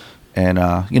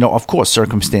course,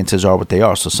 circumstances are what they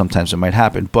are, so sometimes it might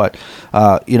happen. But,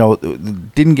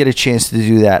 didn't get a chance to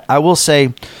do that. I will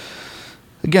say,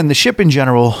 again, the ship in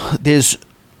general,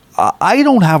 I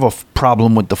don't have a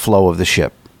problem with the flow of the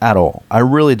ship at all. I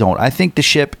really don't. I think the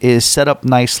ship is set up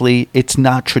nicely. It's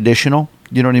not traditional.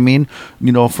 You know what I mean?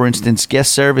 For instance,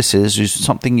 guest services is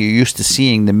something you're used to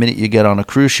seeing the minute you get on a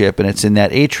cruise ship and it's in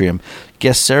that atrium.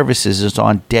 Guest services is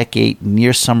on deck 8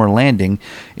 near Summer Landing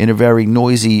in a very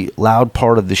noisy, loud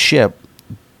part of the ship,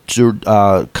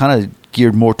 kind of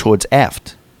geared more towards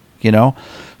aft,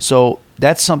 So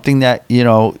that's something that,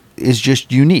 is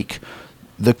just unique.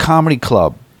 The comedy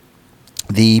club,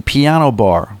 the piano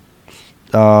bar,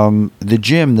 the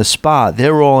gym, the spa,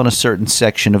 they're all in a certain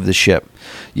section of the ship.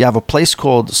 You have a place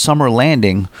called Summer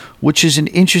Landing, which is an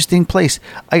interesting place.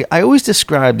 I always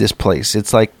describe this place.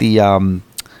 It's like the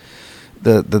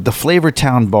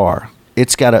Flavortown bar.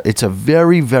 It's a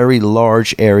very, very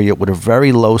large area with a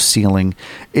very low ceiling.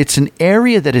 It's an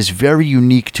area that is very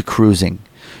unique to cruising.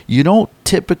 You don't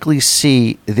typically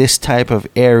see this type of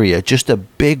area, just a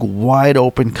big, wide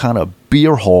open kind of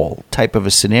beer hall type of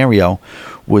a scenario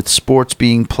with sports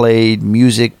being played,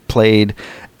 music played,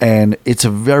 and it's a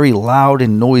very loud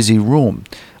and noisy room.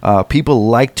 People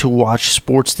like to watch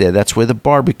sports there. That's where the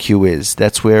barbecue is.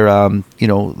 That's where,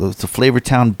 the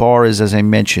Flavortown bar is, as I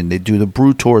mentioned. They do the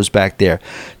brew tours back there.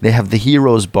 They have the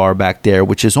Heroes bar back there,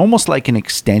 which is almost like an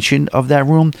extension of that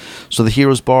room. So the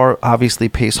Heroes bar obviously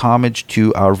pays homage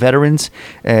to our veterans,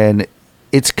 and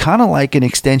it's kind of like an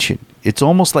extension. It's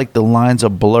almost like the lines are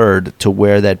blurred to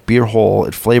where that beer hall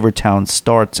at Flavortown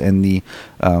starts and the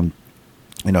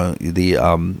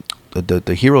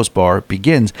the Heroes Bar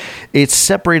begins, it's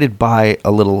separated by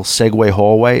a little Segway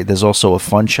hallway. There's also a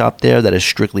fun shop there that is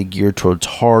strictly geared towards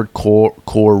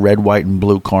core red, white, and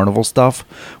blue Carnival stuff,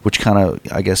 which kind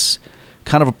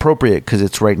of appropriate because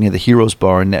it's right near the Heroes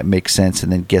Bar, and that makes sense.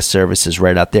 And then guest service is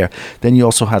right out there. Then you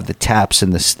also have the taps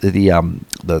and the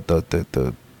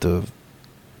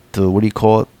what do you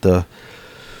call it?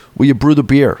 Where you brew the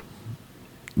beer.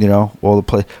 All the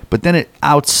place. But then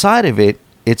outside of it,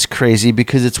 it's crazy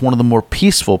because it's one of the more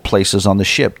peaceful places on the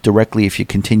ship. Directly, if you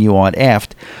continue on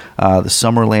aft, the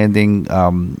summer landing,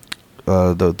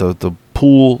 the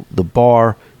pool, the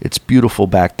bar, it's beautiful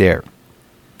back there.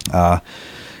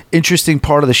 Interesting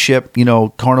part of the ship,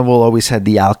 Carnival always had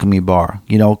the Alchemy Bar.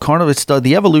 Carnival,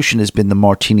 the evolution has been the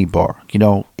Martini Bar.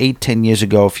 10 years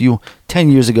ago,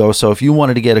 so if you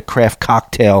wanted to get a craft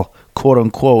cocktail, quote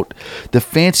unquote, the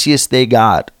fanciest they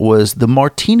got was the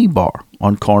Martini Bar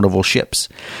on Carnival ships.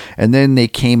 And then they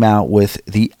came out with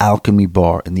the Alchemy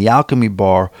Bar. And the Alchemy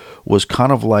Bar was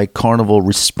kind of like Carnival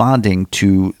responding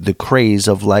to the craze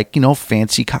of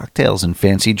fancy cocktails and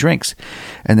fancy drinks.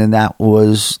 And then that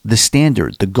was the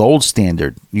standard, the gold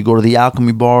standard. You go to the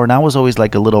Alchemy Bar, and I was always I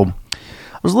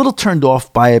was a little turned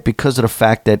off by it because of the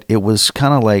fact that it was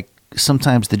kind of like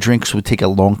sometimes the drinks would take a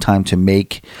long time to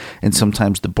make, and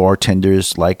sometimes the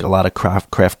bartenders, like a lot of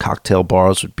craft cocktail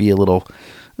bars, would be a little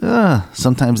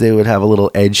sometimes they would have a little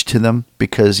edge to them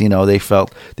because they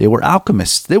felt they were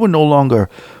alchemists. They were no longer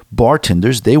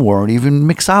bartenders. They weren't even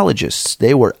mixologists.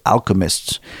 They were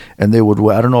alchemists, and they would,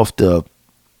 I don't know if the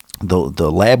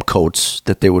lab coats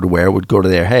that they would wear would go to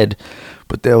their head,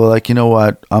 but they were like, you know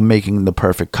what, I'm making the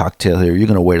perfect cocktail here. You're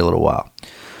going to wait a little while.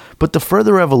 But the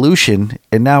further evolution,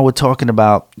 and now we're talking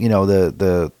about,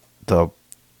 the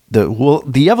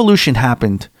evolution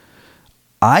happened,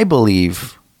 I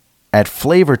believe, at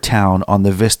Flavortown on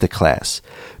the Vista class,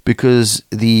 because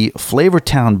the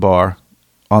Flavortown bar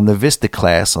on the Vista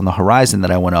class, on the Horizon that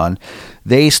I went on,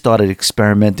 they started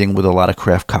experimenting with a lot of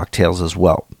craft cocktails as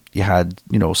well. You had,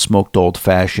 smoked old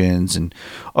fashions and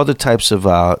other types of,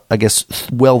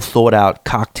 well thought out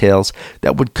cocktails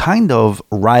that would kind of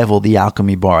rival the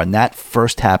Alchemy Bar. And that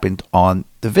first happened on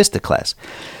the Vista class.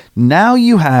 Now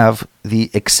you have the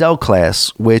Excel class,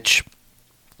 which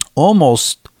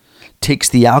almost takes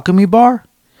the Alchemy Bar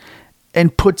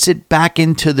and puts it back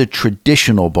into the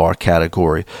traditional bar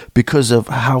category because of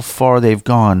how far they've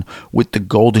gone with the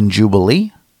Golden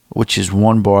Jubilee, which is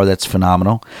one bar that's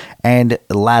phenomenal, and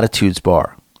Latitudes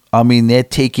Bar. I mean, they're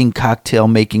taking cocktail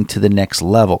making to the next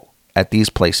level at these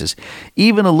places.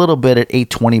 Even a little bit at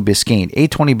 820 Biscayne.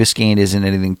 820 Biscayne isn't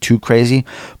anything too crazy,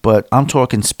 but I'm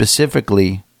talking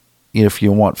specifically, if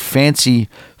you want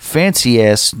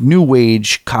fancy-ass, new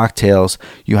age cocktails,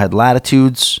 you had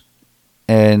Latitudes,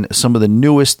 and some of the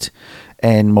newest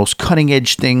and most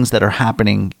cutting-edge things that are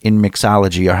happening in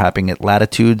mixology are happening at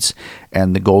Latitudes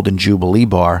and the Golden Jubilee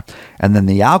Bar. And then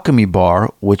the Alchemy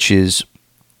Bar, which is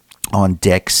on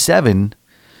Deck 7,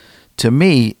 to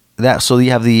me, so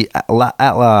you have the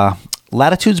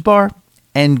Latitudes Bar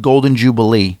and Golden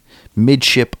Jubilee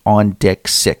midship on Deck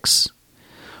 6.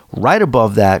 Right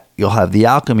above that, you'll have the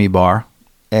Alchemy Bar,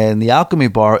 and the Alchemy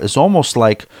Bar is almost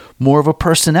like more of a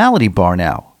personality bar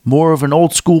now. More of an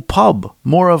old school pub,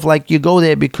 more of you go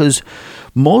there because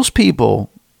most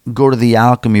people go to the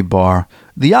Alchemy Bar.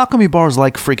 The Alchemy Bar is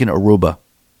like freaking Aruba.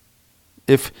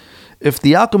 If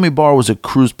the Alchemy Bar was a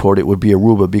cruise port, it would be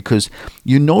Aruba, because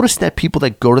you notice that people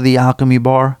that go to the Alchemy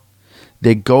Bar,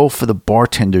 they go for the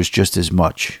bartenders just as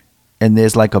much. And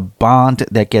there's a bond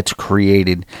that gets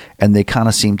created, and they kind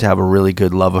of seem to have a really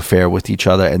good love affair with each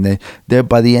other. And they're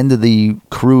by the end of the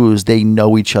cruise, they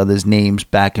know each other's names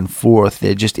back and forth.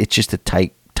 It's just a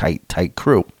tight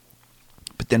crew.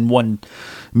 But then one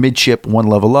midship, one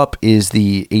level up is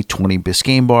the 820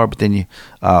 Biscayne Bar. But then you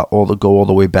go all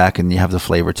the way back, and you have the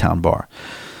Flavortown Bar.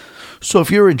 So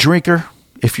if you're a drinker,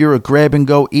 if you're a grab and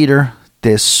go eater,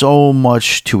 there's so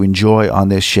much to enjoy on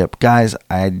this ship. Guys,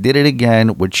 I did it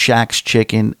again with Shaq's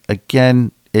Chicken.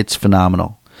 Again, it's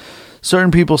phenomenal. Certain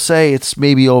people say it's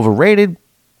maybe overrated.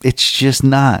 It's just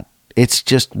not. It's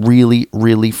just really,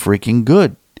 really freaking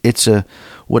good. It's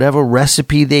whatever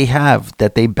recipe they have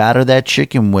that they batter that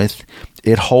chicken with,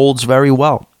 it holds very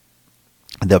well.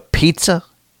 The pizza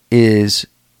is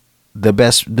the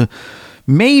best.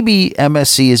 Maybe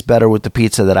MSC is better with the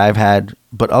pizza that I've had,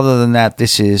 but other than that,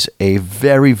 this is a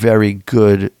very, very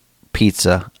good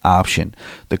pizza option.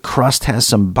 The crust has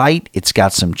some bite. It's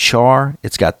got some char.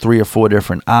 It's got 3 or 4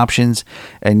 different options.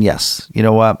 And yes, you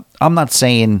know what? I'm not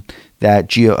saying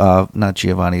that not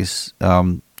Giovanni's,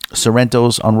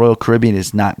 Sorrento's on Royal Caribbean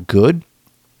is not good,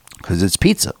 because it's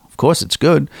pizza. Of course it's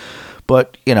good.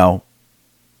 But, you know,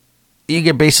 you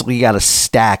got a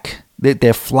stack.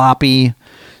 They're floppy.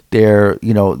 They're,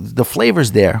 you know, the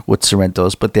flavor's there with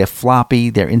Sorrentos, but they're floppy.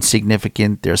 They're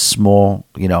insignificant. They're small.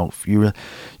 You know, if you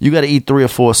got to eat 3 or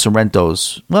 4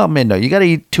 Sorrentos. Well, man, no, you got to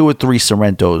eat 2 or 3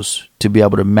 Sorrentos to be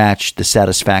able to match the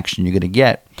satisfaction you're going to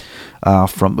get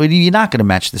from. You're not going to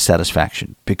match the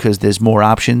satisfaction because there's more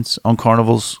options on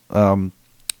Carnival's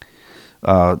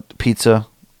pizza,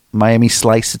 Miami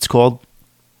Slice, it's called,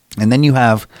 and then you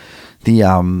have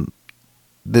the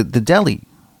deli,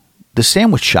 the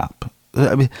sandwich shop.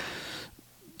 I mean,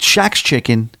 Shaq's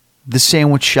Chicken, the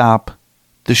sandwich shop,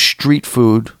 the street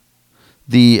food,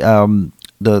 the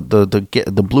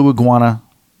Blue Iguana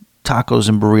tacos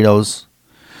and burritos.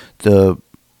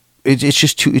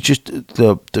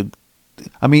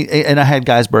 I mean, and I had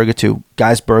Guy's Burger too.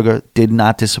 Guy's Burger did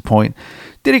not disappoint.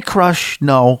 Did it crush?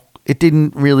 No, it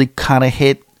didn't really kind of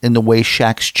hit in the way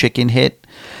Shaq's Chicken hit,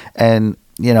 and.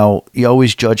 You know, you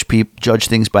always judge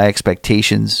things by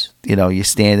expectations. You know, you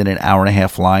stand in an hour and a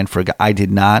half line for a guy. I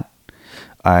did not.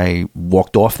 I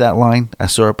walked off that line. I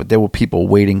saw it, but there were people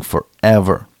waiting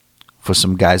forever for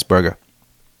some Guy's Burger.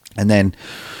 And then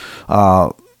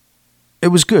it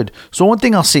was good. So one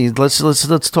thing I'll see,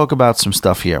 let's talk about some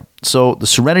stuff here. So the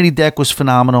Serenity Deck was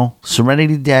phenomenal.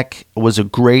 Serenity Deck was a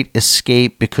great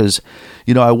escape because,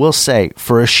 you know, I will say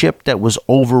for a ship that was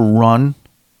overrun.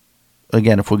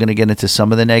 Again, if we're going to get into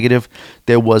some of the negative,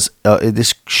 there was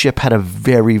this ship had a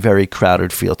very, very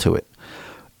crowded feel to it.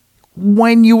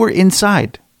 When you were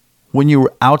inside, when you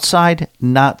were outside,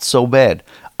 not so bad.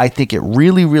 I think it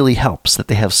really, really helps that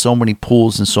they have so many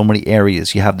pools in so many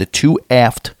areas. You have the 2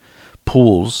 aft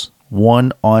pools,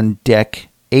 one on deck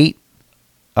 8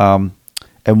 and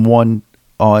one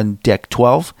on deck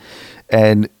 12,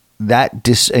 and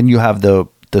and you have the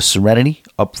Serenity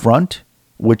up front,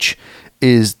 which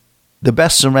is the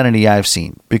best Serenity I've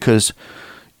seen, because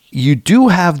you do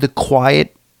have the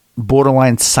quiet,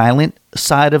 borderline silent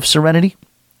side of Serenity,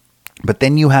 but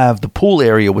then you have the pool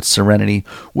area with Serenity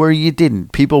where you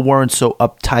didn't. People weren't so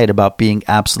uptight about being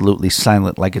absolutely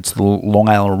silent like it's the Long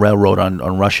Island Railroad on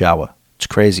rush hour. It's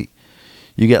crazy.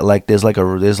 You get like there's like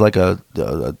a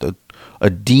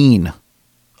dean,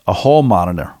 a hall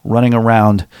monitor running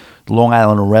around the Long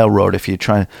Island Railroad. If you're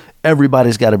trying,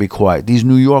 everybody's got to be quiet. These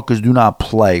New Yorkers do not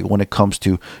play when it comes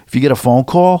to, if you get a phone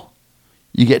call,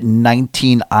 you get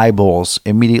 19 eyeballs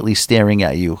immediately staring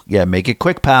at you. Yeah, make it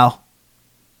quick, pal.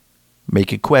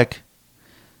 Make it quick.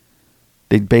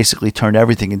 They basically turned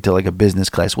everything into like a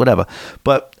business class, whatever.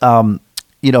 But,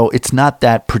 you know, it's not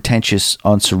that pretentious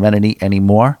on Serenity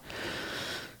anymore.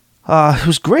 It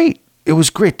was great. It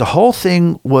was great. The whole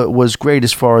thing was great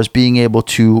as far as being able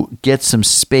to get some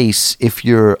space if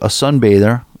you're a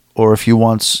sunbather or if you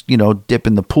want, you know, dip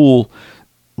in the pool.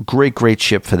 Great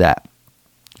ship for that.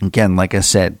 Again, like I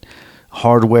said,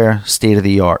 hardware, state of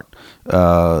the art.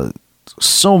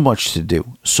 So much to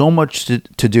do. So much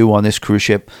to do on this cruise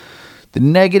ship. The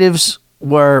negatives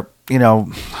were, you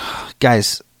know,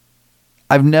 guys,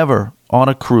 I've never on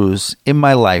a cruise in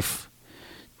my life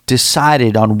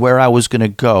decided on where I was going to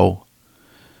go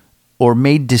or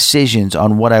made decisions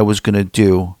on what I was going to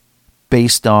do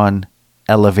based on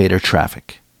elevator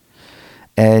traffic.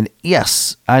 And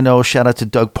yes, I know, shout out to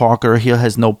Doug Parker. He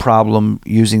has no problem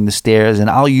using the stairs, and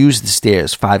I'll use the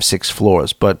stairs 5-6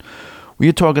 floors. But when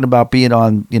you're talking about being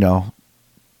on, you know,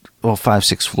 well,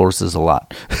 5-6 floors is a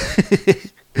lot.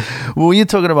 When you're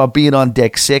talking about being on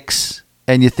deck 6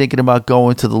 and you're thinking about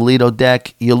going to the Lido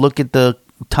deck, you look at the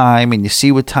time and you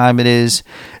see what time it is,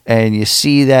 and you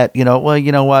see that, you know, well,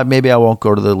 you know what, maybe I won't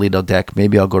go to the Lido deck.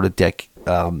 Maybe I'll go to deck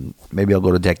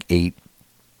 8,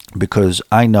 because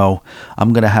I know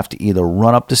I'm going to have to either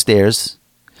run up the stairs,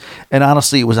 and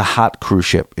honestly, it was a hot cruise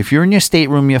ship. If you're in your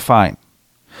stateroom, you're fine.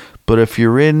 But if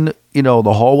you're in, you know,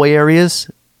 the hallway areas,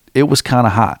 it was kind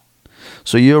of hot.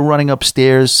 So you're running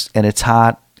upstairs and it's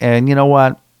hot, and you know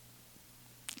what?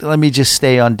 Let me just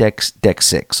stay on deck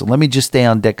 6. Let me just stay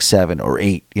on deck 7 or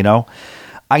 8, you know?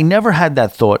 I never had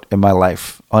that thought in my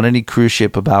life on any cruise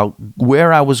ship about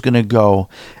where I was going to go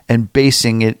and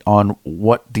basing it on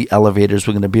what the elevators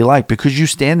were going to be like, because you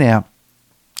stand there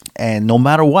and no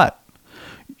matter what,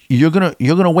 you're going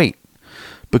to wait,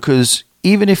 because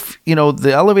even if, you know,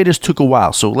 the elevators took a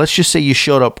while. So let's just say you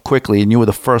showed up quickly and you were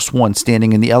the first one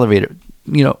standing in the elevator,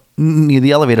 you know, near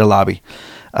the elevator lobby.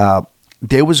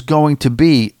 There was going to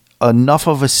be enough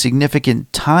of a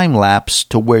significant time lapse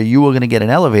to where you were going to get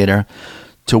an elevator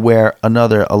to where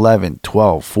another 11,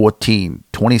 12, 14,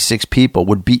 26 people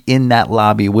would be in that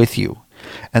lobby with you.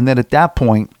 And then at that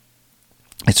point,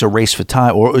 it's a race for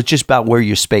time, or it's just about where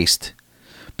you're spaced.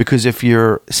 because if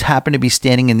you're happen to be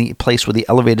standing in the place where the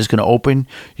elevator is going to open,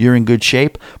 you're in good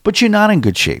shape, but you're not in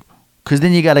good shape because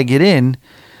then you got to get in.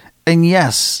 And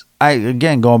yes,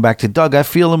 going back to Doug, I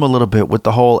feel him a little bit with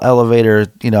the whole elevator,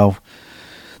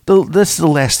 that's the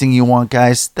last thing you want,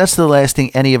 guys. That's the last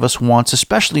thing any of us wants,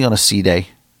 especially on a sea day.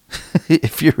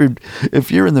 If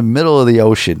you're in the middle of the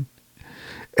ocean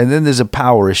and then there's a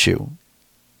power issue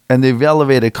and the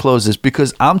elevator closes,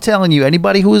 because I'm telling you,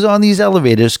 anybody who is on these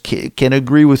elevators can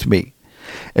agree with me,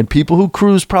 and people who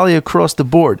cruise probably across the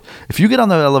board. If you get on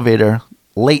the elevator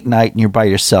late night and you're by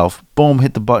yourself, boom,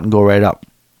 hit the button, go right up.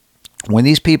 When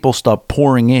these people start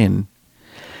pouring in,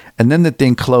 and then the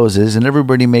thing closes, and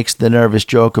everybody makes the nervous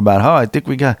joke about, I think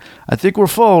we're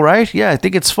full, right? Yeah, I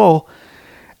think it's full.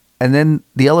 And then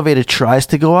the elevator tries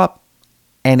to go up,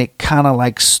 and it kind of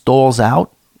like stalls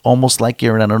out, almost like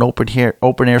you're in an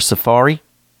open air safari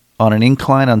on an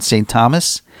incline on St.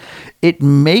 Thomas. It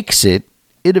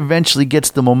eventually gets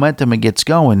the momentum and gets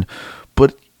going,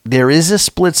 but there is a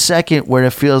split second where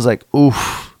it feels like,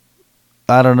 oof,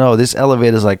 I don't know. This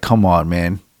elevator's like, come on,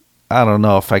 man. I don't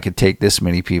know if I could take this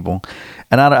many people.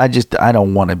 And I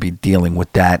don't want to be dealing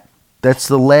with that. That's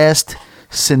the last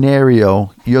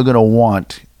scenario you're going to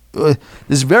want.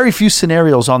 There's very few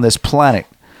scenarios on this planet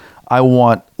I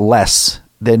want less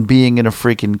than being in a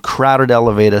freaking crowded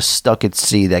elevator stuck at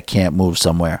sea that can't move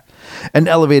somewhere. And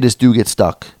elevators do get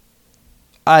stuck.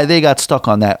 They got stuck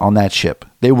on that ship.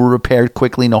 They were repaired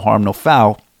quickly, no harm, no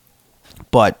foul.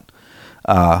 But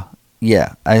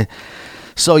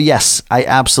So yes, I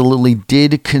absolutely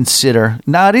did consider.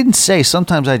 Now, I didn't say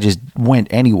sometimes I just went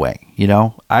anyway,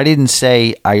 I didn't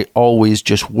say I always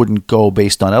just wouldn't go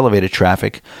based on elevator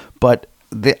traffic, but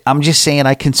I'm just saying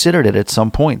I considered it at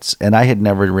some points, and I had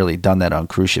never really done that on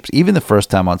cruise ships. Even the first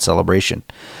time on Celebration,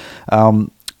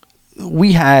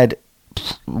 we had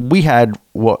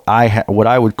what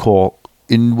I would call,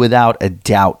 without a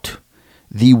doubt,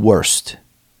 the worst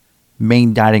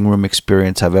main dining room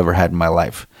experience I've ever had in my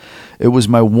life. It was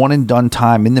my one and done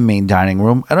time in the main dining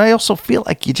room. And I also feel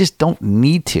like you just don't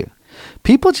need to.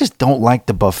 People just don't like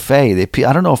the buffet.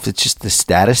 I don't know if it's just the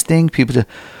status thing.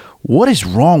 What is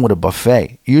wrong with a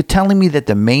buffet? You're telling me that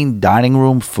the main dining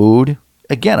room food,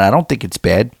 again, I don't think it's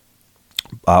bad.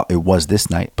 It was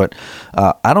this night, but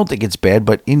I don't think it's bad.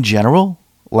 But in general,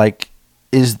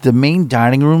 is the main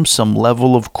dining room some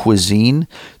level of cuisine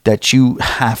that you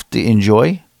have to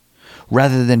enjoy?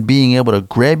 Rather than being able to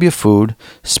grab your food,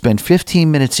 spend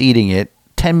 15 minutes eating it,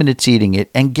 10 minutes eating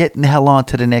it, and getting the hell on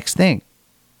to the next thing.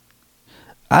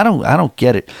 I don't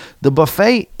get it. The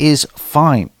buffet is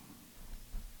fine,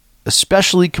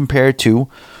 especially compared to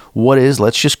what is,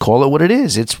 let's just call it what it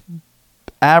is. It's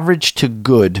average to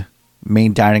good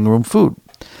main dining room food.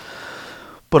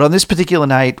 But on this particular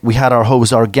night, it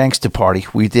was our gangster party.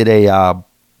 We did a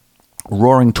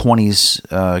Roaring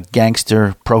 20s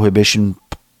gangster prohibition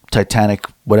Titanic,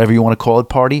 whatever you want to call it,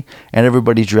 party, and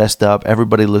everybody dressed up.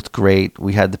 Everybody looked great.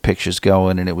 We had the pictures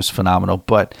going, and it was phenomenal.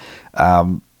 But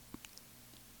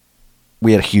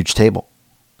we had a huge table,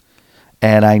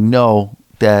 and I know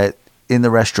that in the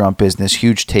restaurant business,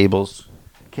 huge tables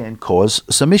can cause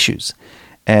some issues.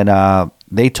 And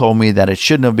they told me that it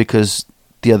shouldn't have, because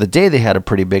the other day they had a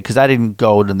pretty big, because I didn't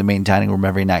go to the main dining room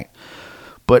every night.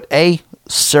 But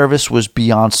service was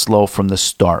beyond slow from the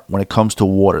start. When it comes to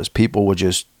waters, people were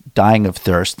just dying of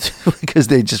thirst because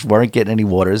they just weren't getting any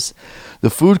waters. The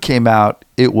food came out.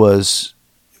 It was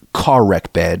car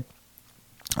wreck bad.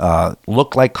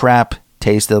 Looked like crap.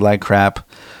 Tasted like crap.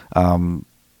 I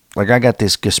got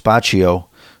this gazpacho,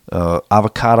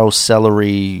 avocado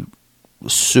celery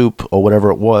soup or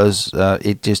whatever it was.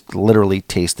 It just literally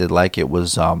tasted like it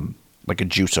was like a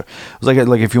juicer. It was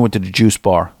like if you went to the juice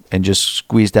bar and just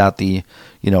squeezed out the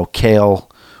kale,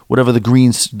 whatever the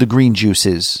green juice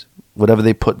is, whatever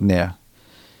they put in there,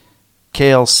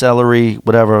 kale, celery,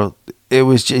 whatever. It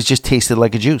just tasted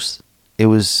like a juice. It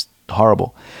was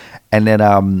horrible. And then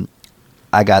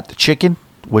I got the chicken,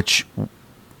 which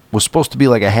was supposed to be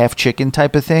like a half chicken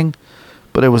type of thing,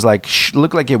 but it was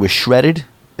looked like it was shredded.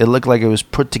 It looked like it was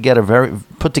put together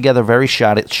very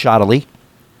shoddily.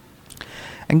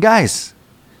 And guys,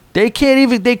 they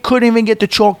couldn't even get the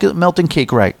chocolate melting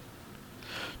cake right.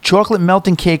 Chocolate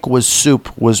melting cake was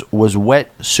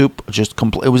wet soup,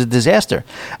 it was a disaster.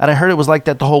 And I heard it was like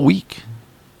that the whole week.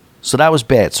 So that was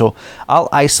bad. So I'll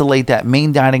isolate that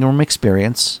main dining room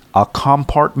experience. I'll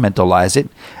compartmentalize it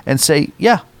and say,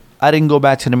 yeah, I didn't go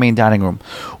back to the main dining room.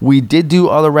 We did do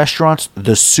other restaurants.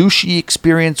 The sushi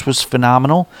experience was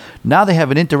phenomenal. Now they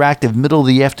have an interactive middle of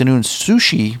the afternoon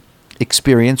sushi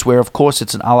experience where, of course,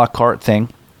 it's an a la carte thing.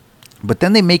 But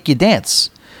then they make you dance.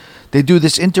 They do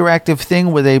this interactive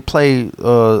thing where they play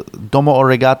Domo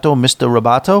Arigato, Mr.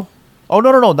 Roboto. Oh,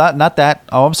 no, not that.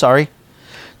 Oh, I'm sorry.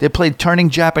 They played Turning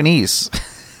Japanese,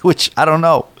 which I don't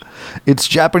know. It's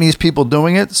Japanese people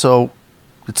doing it, so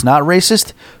it's not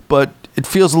racist, but it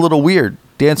feels a little weird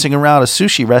dancing around a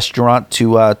sushi restaurant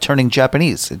to Turning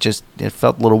Japanese. It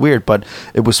felt a little weird, but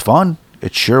it was fun.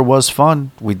 It sure was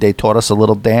fun. They taught us a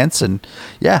little dance, and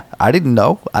yeah, I didn't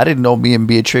know. Me and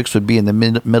Beatrix would be in the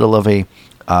middle of the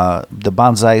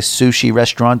Bonsai Sushi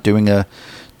restaurant doing a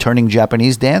Turning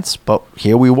Japanese dance, but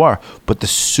here we were. But the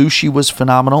sushi was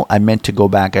phenomenal. I meant to go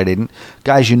back. I didn't.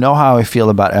 Guys, you know how I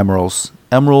feel about Emerald's.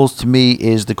 Emerald's to me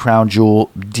is the crown jewel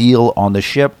deal on the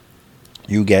ship.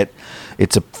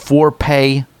 It's a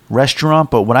 4-pay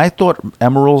restaurant, but when I thought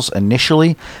Emerald's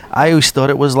initially, I always thought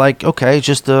it was like, okay,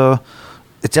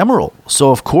 it's Emerald.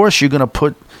 So of course you're going to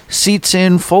put seats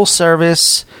in, full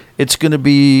service. It's going to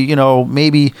be,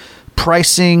 maybe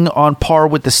pricing on par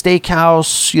with the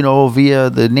steakhouse, via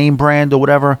the name brand or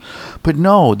whatever. But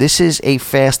no, this is a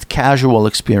fast casual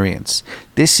experience.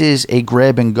 This is a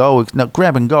grab and go, not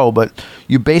grab and go, but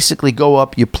you basically go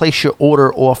up, you place your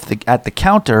order at the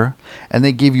counter, and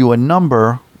they give you a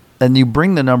number, and you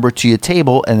bring the number to your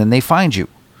table, and then they find you.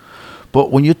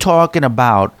 But when you're talking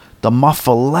about the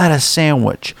muffaletta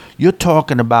sandwich, you're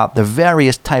talking about the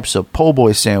various types of po'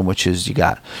 boy sandwiches you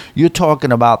got. You're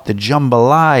talking about the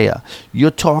jambalaya. You're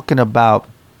talking about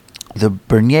the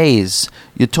beignets.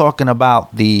 You're talking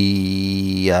about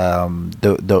the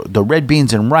red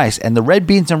beans and rice. And the red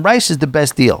beans and rice is the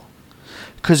best deal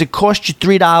because it cost you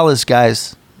 $3,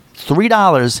 guys.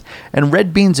 $3, and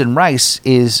red beans and rice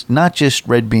is not just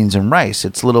red beans and rice.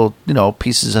 It's little,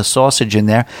 pieces of sausage in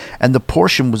there, and the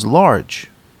portion was large.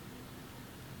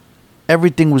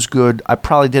 Everything was good. I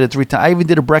probably did it 3 times. I even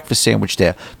did a breakfast sandwich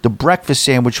there. The breakfast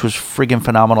sandwich was friggin'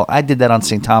 phenomenal. I did that on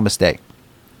St. Thomas Day.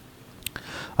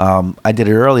 I did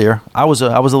it earlier. I was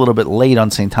a little bit late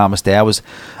on St. Thomas Day. I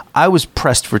was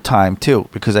pressed for time too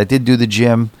because I did do the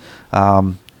gym.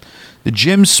 The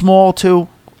gym's small too.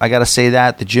 I got to say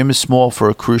that. The gym is small for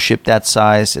a cruise ship that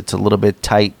size. It's a little bit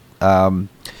tight. I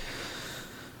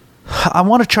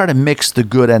want to try to mix the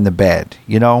good and the bad,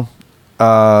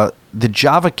 The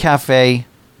Java Cafe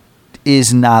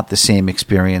is not the same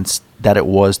experience that it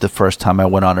was the first time I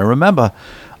went on. And remember,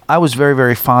 I was very,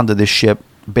 very fond of this ship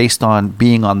based on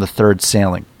being on the third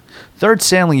sailing. Third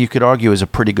sailing, you could argue, is a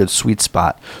pretty good sweet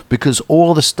spot because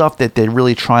all the stuff that they're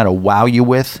really trying to wow you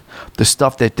with, the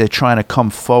stuff that they're trying to come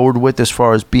forward with as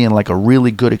far as being like a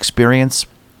really good experience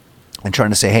and trying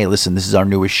to say, hey, listen, this is our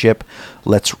newest ship.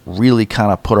 Let's really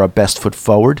kind of put our best foot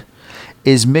forward,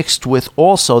 is mixed with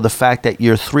also the fact that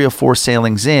you're 3 or 4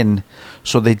 sailings in,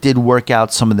 so they did work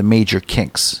out some of the major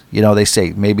kinks. They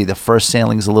say maybe the first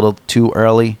sailing's a little too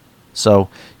early, so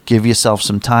give yourself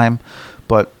some time.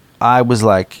 But I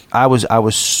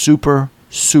was super,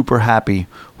 super happy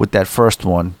with that first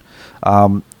one.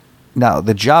 Now,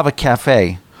 the Java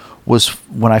Cafe was,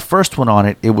 when I first went on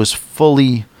it, it was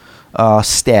fully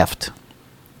staffed.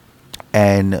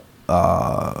 And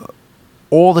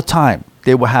all the time,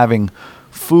 they were having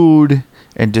food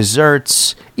and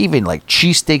desserts, even like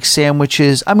cheesesteak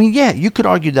sandwiches. I mean, yeah, you could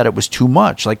argue that it was too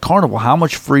much. Like Carnival, how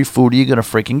much free food are you going to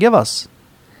freaking give us?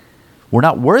 We're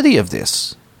not worthy of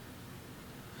this.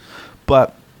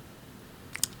 But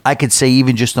I could say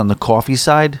even just on the coffee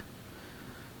side,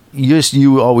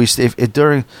 you always,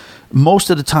 during most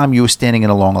of the time you were standing in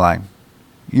a long line.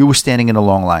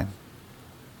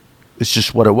 It's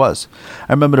just what it was.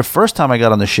 I remember the first time I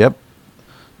got on the ship,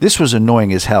 this was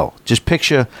annoying as hell. Just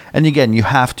picture, and again, you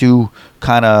have to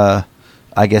kind of,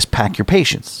 I guess, pack your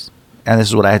patience. And this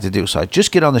is what I had to do. So I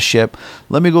just get on the ship.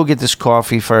 Let me go get this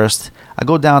coffee first. I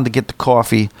go down to get the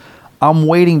coffee. I'm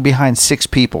waiting behind 6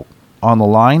 people on the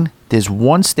line. There's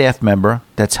 1 staff member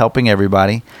that's helping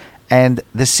everybody. And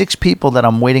the 6 people that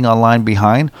I'm waiting online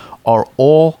behind are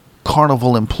all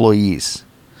Carnival employees.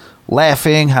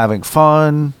 Laughing, having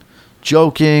fun,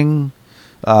 joking,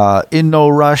 in no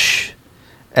rush,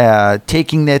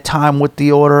 taking their time with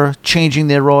the order, changing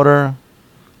their order,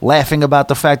 laughing about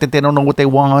the fact that they don't know what they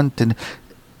want. And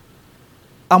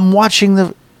I'm watching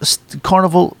the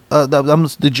Carnival,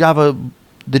 the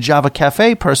Java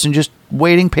Cafe person just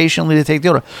waiting patiently to take the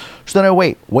order. So then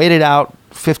I waited out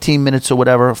 15 minutes or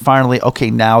whatever. Finally,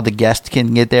 okay, now the guest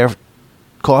can get their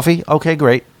coffee. Okay,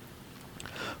 great.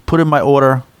 Put in my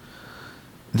order.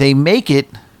 They make it.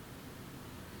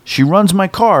 She runs my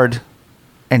card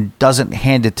and doesn't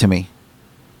hand it to me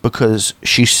because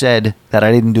she said that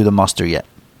I didn't do the muster yet.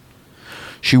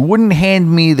 She wouldn't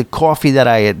hand me the coffee that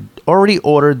I had already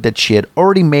ordered, that she had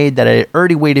already made, that I had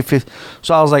already waited for.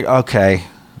 So I was like, okay,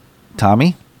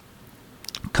 Tommy,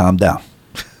 calm down.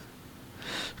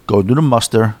 Go do the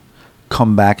muster,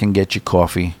 come back and get your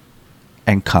coffee,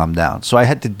 and calm down. So I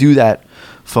had to do that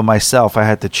for myself. I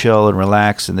had to chill and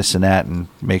relax and this and that and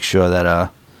make sure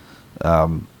that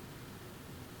I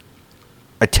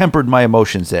tempered my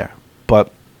emotions there.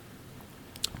 But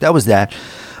that was that.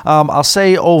 I'll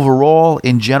say overall,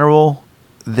 in general,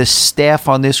 the staff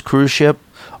on this cruise ship,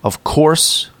 of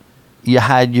course, you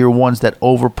had your ones that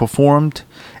overperformed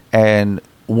and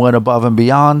went above and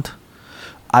beyond.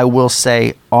 I will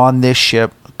say on this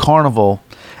ship, Carnival,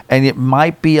 and it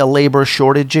might be a labor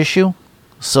shortage issue,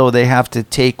 so they have to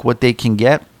take what they can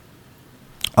get.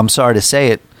 I'm sorry to say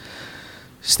it.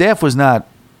 Staff was not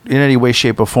in any way,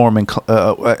 shape, or form inclined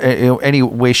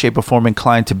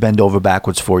to bend over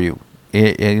backwards for you.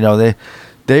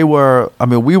 They were. I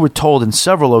mean, we were told in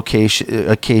several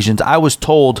occasions. I was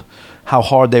told how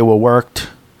hard they were worked.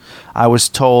 I was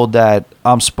told that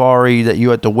I'm sorry that you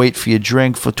had to wait for your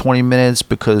drink for 20 minutes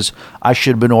because I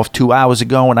should have been off 2 hours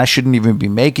ago and I shouldn't even be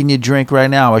making your drink right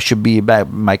now. I should be back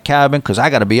in my cabin because I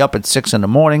got to be up at 6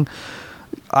 a.m.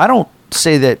 I don't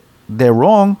say that they're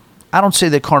wrong. I don't say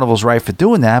that Carnival's right for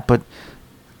doing that, but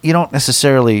you don't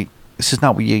necessarily. This is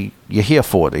not what you're here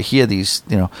for. To hear these,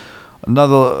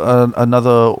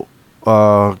 another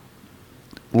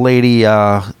lady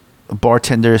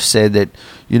bartender said that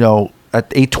at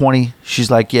 8:20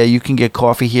 she's like, yeah, you can get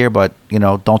coffee here, but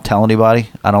don't tell anybody.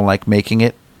 I don't like making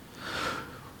it.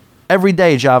 Every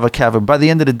day at Java Cavern, by the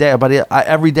end of the day,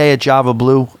 every day at Java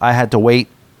Blue, I had to wait,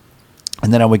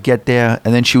 and then I would get there,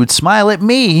 and then she would smile at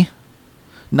me.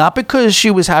 Not because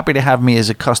she was happy to have me as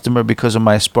a customer because of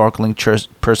my sparkling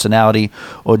personality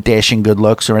or dashing good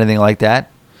looks or anything like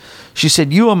that. She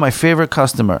said, you are my favorite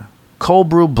customer. Cold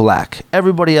brew black.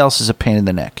 Everybody else is a pain in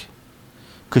the neck.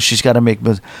 Because she's got to make...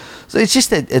 So it's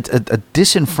just a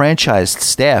disenfranchised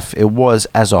staff. It was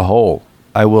as a whole,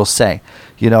 I will say.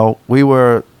 We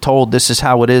were told this is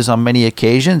how it is on many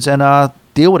occasions and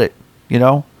deal with it.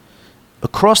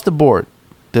 Across the board,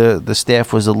 the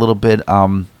staff was a little bit...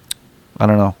 I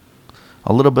don't know.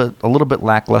 A little bit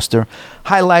lackluster.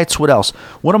 Highlights, what else?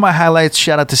 One of my highlights,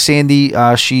 shout out to Sandy.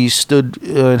 She stood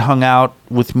and hung out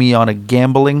with me on a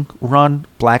gambling run,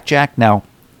 blackjack. Now,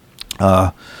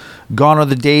 gone are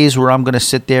the days where I'm going to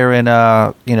sit there and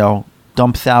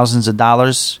dump thousands of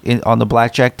dollars on the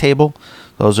blackjack table.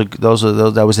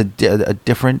 That was a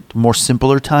different, more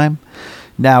simpler time.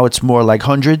 Now it's more like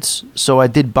hundreds. So I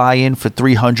did buy in for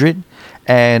 300,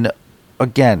 and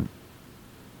again,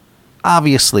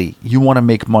 obviously, you want to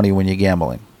make money when you're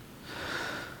gambling.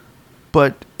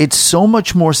 But it's so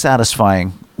much more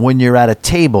satisfying when you're at a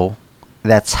table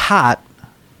that's hot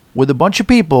with a bunch of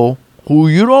people who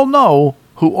you don't know,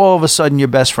 who all of a sudden you're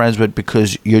best friends with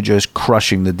because you're just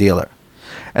crushing the dealer.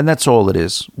 And that's all it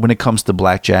is when it comes to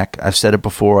blackjack. I've said it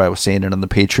before. I was saying it on the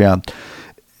Patreon.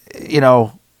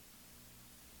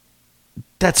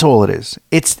 That's all it is.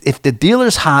 If the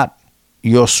dealer's hot,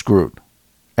 you're screwed.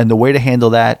 And the way to handle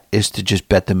that is to just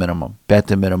bet the minimum, bet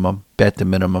the minimum, bet the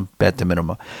minimum, bet the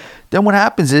minimum. Then what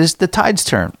happens is the tides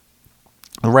turn.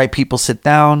 The right people sit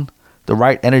down, the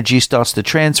right energy starts to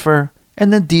transfer,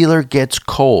 and the dealer gets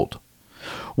cold.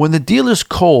 When the dealer's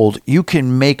cold, you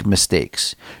can make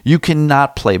mistakes. You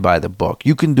cannot play by the book.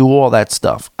 You can do all that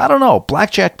stuff. I don't know.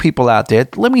 Blackjack people out there,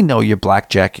 let me know your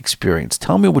blackjack experience.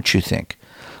 Tell me what you think.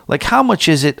 Like, how much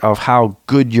is it of how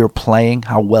good you're playing,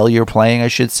 how well you're playing, I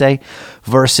should say,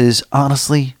 versus,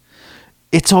 honestly,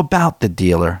 it's about the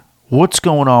dealer. What's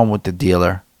going on with the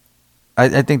dealer?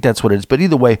 I think that's what it is. But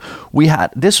either way,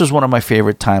 this was one of my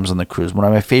favorite times on the cruise, one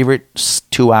of my favorite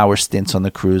 2-hour stints on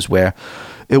the cruise where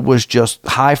it was just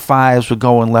high fives were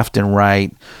going left and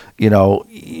right,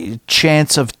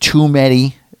 chance of too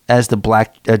many as the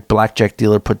blackjack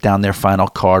dealer put down their final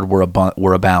card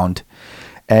were abound.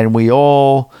 And we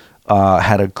all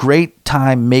had a great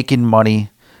time making money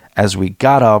as we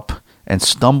got up and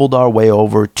stumbled our way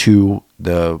over to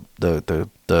the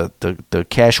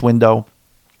cash window,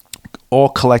 all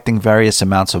collecting various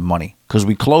amounts of money because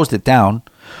we closed it down.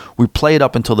 We played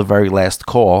up until the very last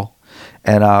call,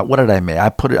 and what did I make? I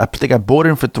think I bought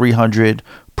in for 300,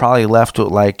 probably left with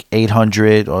like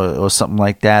 800 or something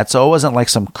like that. So it wasn't like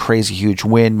some crazy huge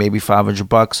win, maybe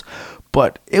 $500,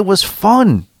 but it was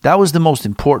fun. That was the most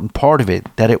important part of it,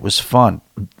 that it was fun.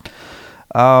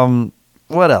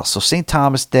 What else? So St.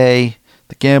 Thomas Day,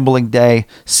 the gambling day.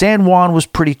 San Juan was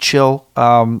pretty chill.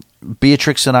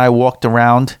 Beatrix and I walked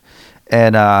around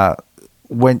and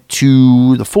went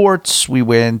to the forts. We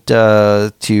went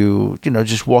to,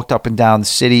 just walked up and down the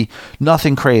city.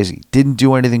 Nothing crazy. Didn't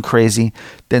do anything crazy.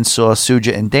 Then saw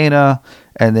Suja and Dana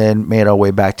and then made our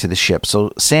way back to the ship.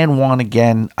 So San Juan,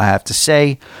 again, I have to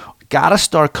say, got to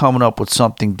start coming up with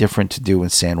something different to do in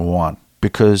San Juan,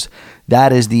 because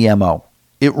that is the MO.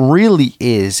 It really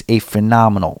is a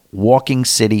phenomenal walking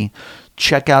city.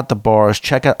 Check out the bars.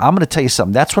 I'm going to tell you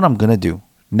something. That's what I'm going to do.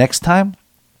 Next time,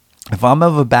 if I'm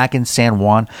ever back in San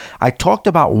Juan, I talked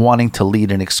about wanting to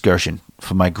lead an excursion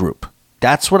for my group.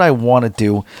 That's what I want to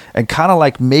do, and kind of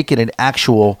like make it an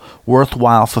actual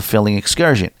worthwhile, fulfilling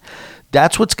excursion.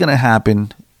 That's what's going to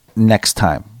happen next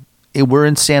time. We're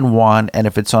in San Juan, and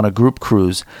if it's on a group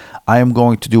cruise, I am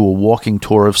going to do a walking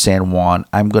tour of San Juan.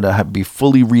 I'm going to be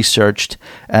fully researched,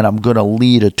 and I'm going to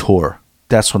lead a tour.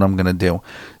 That's what I'm going to do.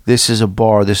 This is a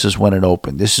bar. This is when it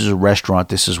opened. This is a restaurant.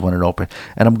 This is when it opened.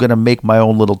 And I'm going to make my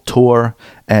own little tour,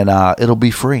 and it'll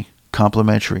be free,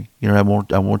 complimentary. I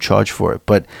won't charge for it.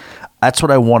 But that's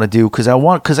what I want to do, because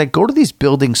I go to these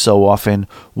buildings so often,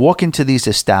 walk into these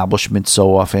establishments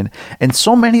so often, and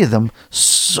so many of them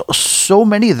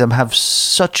have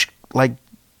such like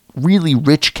really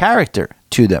rich character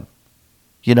to them.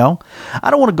 I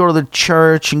don't want to go to the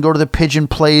church and go to the pigeon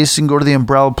place and go to the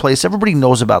umbrella place. Everybody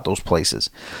knows about those places.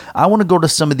 I want to go to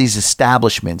some of these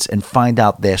establishments and find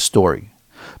out their story,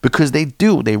 because they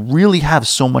really have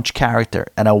so much character,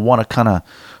 and I want to kind of,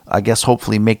 I guess,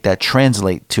 hopefully make that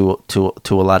translate to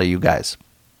a lot of you guys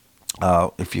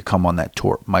if you come on that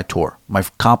tour, my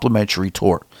complimentary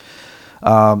tour.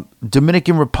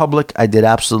 Dominican Republic, I did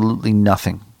absolutely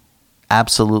nothing.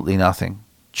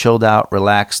 Chilled out,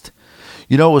 relaxed.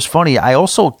 It was funny. I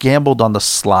also gambled on the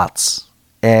slots,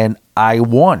 and I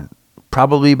won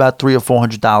probably about $300 or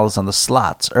 $400 on the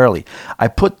slots early. I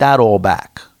put that all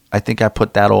back. I think I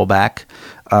put that all back.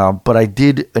 But I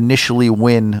did initially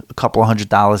win a couple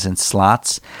 $100 in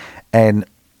slots. And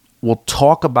we'll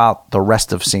talk about the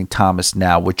rest of St. Thomas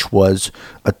now, which was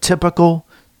a typical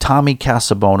Tommy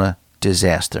Casabona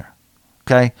disaster.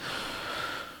 Okay?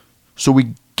 So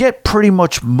we get pretty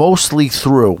much mostly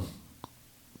through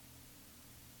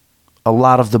a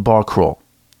lot of the bar crawl,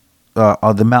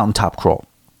 the mountaintop crawl.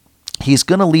 He's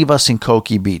going to leave us in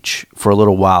Coki Beach for a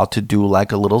little while to do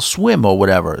like a little swim or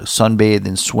whatever, sunbathe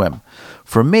and swim.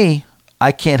 For me,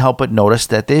 I can't help but notice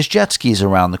that there's jet skis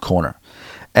around the corner.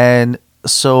 And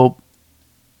so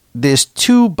there's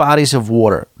two bodies of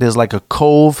water. There's like a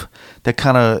cove that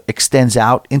kind of extends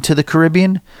out into the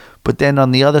Caribbean, but then on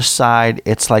the other side,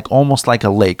 it's like almost like a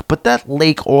lake. But that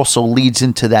lake also leads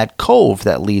into that cove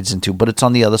that leads into, but it's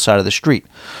on the other side of the street.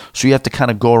 So you have to kind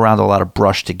of go around a lot of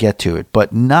brush to get to it,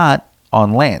 but not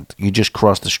on land. You just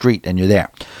cross the street and you're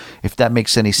there. If that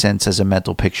makes any sense as a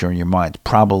mental picture in your mind,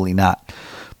 probably not.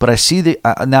 But I see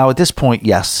now at this point,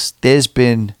 yes, there's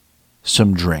been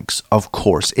some drinks. Of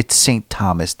course, it's St.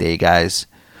 Thomas Day, guys.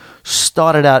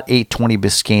 Started out 8:20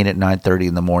 Biscayne at 9:30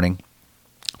 in the morning.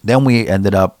 Then we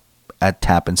ended up at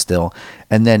Tap and Still,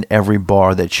 and then every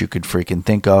bar that you could freaking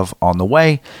think of on the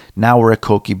way. Now we're at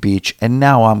Coki Beach, and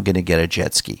now I'm going to get a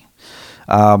jet ski.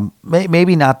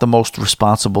 Maybe not the most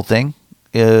responsible thing,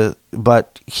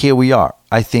 but here we are.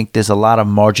 I think there's a lot of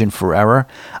margin for error.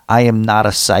 I am not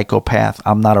a psychopath.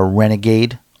 I'm not a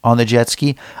renegade on the jet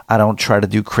ski. I don't try to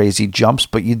do crazy jumps,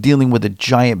 but you're dealing with a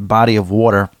giant body of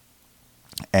water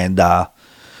and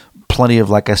plenty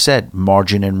of, like I said,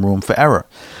 margin and room for error.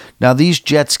 Now, these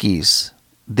jet skis,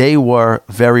 they were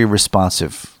very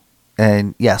responsive.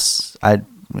 And yes,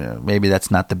 maybe that's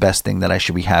not the best thing that I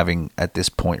should be having at this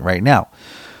point right now.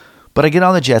 But I get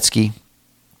on the jet ski,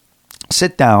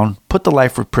 sit down, put the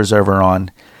life preserver on,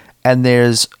 and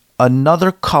there's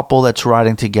another couple that's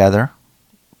riding together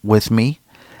with me.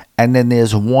 And then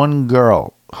there's one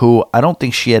girl who I don't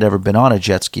think she had ever been on a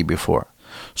jet ski before.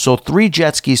 So 3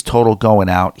 jet skis total going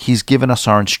out. He's given us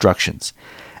our instructions.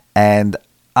 And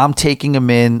I'm taking them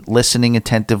in, listening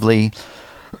attentively.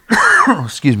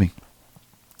 Excuse me.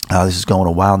 This is going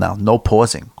a while now. No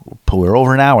pausing. We're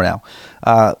over an hour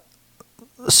now.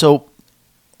 So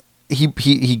he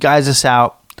guides us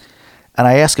out. And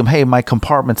I ask him, hey, my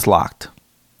compartment's locked.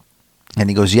 And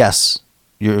he goes, yes,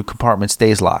 your compartment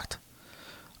stays locked.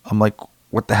 I'm like,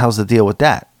 what the hell's the deal with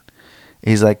that?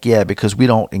 He's like, yeah, because we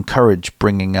don't encourage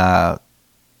bringing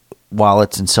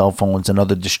wallets and cell phones and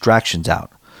other distractions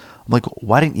out. I'm like,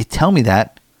 why didn't you tell me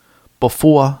that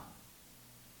before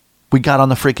we got on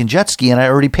the freaking jet ski and I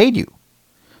already paid you?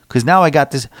 Because now I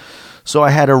got this. So I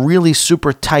had a really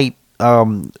super tight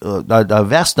a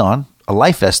vest on, a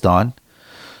life vest on.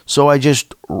 So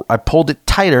I pulled it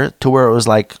tighter to where it was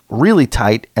like really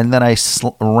tight, and then I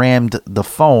rammed the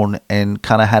phone and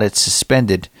kind of had it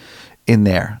suspended in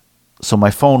there. So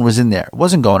my phone was in there. It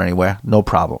wasn't going anywhere. No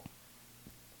problem.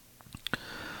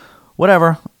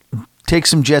 Whatever. take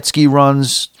some jet ski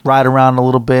runs, ride around a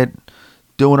little bit,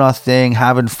 doing our thing,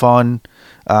 having fun.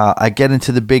 I get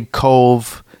into the big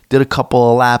cove, did a couple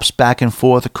of laps back and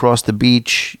forth across the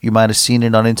beach. You might have seen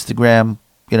it on Instagram.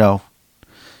 You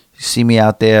see me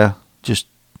out there just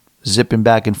zipping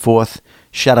back and forth.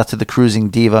 Shout out to the Cruising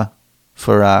Diva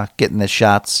for getting the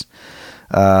shots.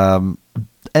 And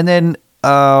then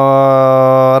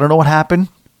I don't know what happened.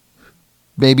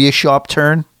 Maybe a sharp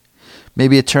turn.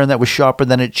 Maybe a turn that was sharper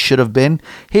than it should have been.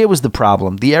 Here was the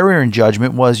problem. The error in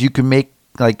judgment was you can make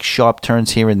like sharp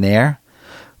turns here and there,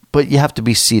 but you have to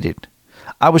be seated.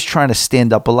 I was trying to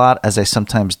stand up a lot, as I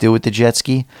sometimes do with the jet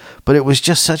ski, but it was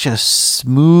just such a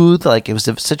smooth, like it was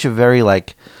such a very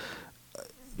like,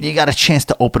 you got a chance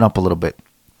to open up a little bit.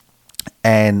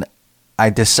 And I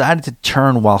decided to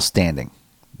turn while standing.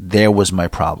 There was my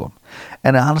problem.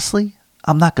 And honestly,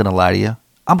 I'm not going to lie to you.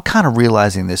 I'm kind of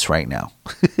realizing this right now.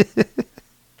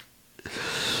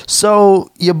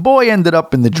 So your boy ended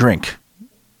up in the drink.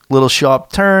 Little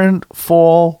sharp turn,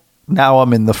 fall. Now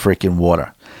I'm in the freaking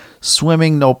water.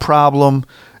 Swimming, no problem.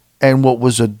 And what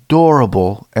was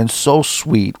adorable and so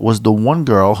sweet was the one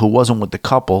girl who wasn't with the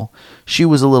couple. She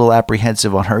was a little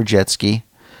apprehensive on her jet ski.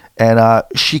 And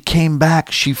she came back.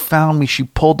 She found me. She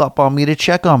pulled up on me to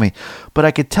check on me. But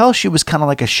I could tell she was kind of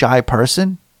like a shy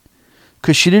person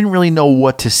because she didn't really know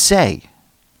what to say.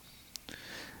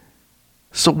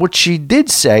 So what she did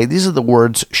say, these are the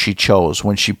words she chose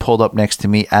when she pulled up next to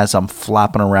me as I'm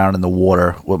flopping around in the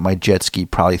water with my jet ski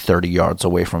probably 30 yards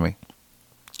away from me.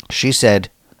 She said,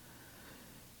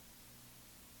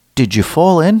 "Did you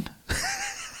fall in?"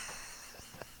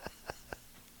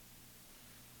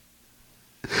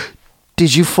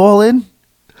 "Did you fall in?"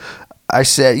 I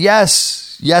said,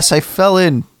 Yes, I fell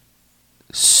in."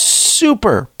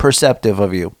 Super perceptive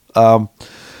of you.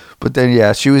 But then,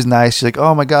 yeah, she was nice. She's like,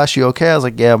 "Oh my gosh, you okay?" I was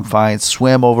like, "Yeah, I'm fine."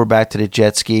 Swam over back to the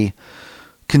jet ski,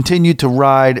 continued to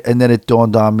ride, and then it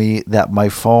dawned on me that my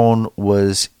phone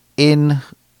was in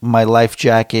my life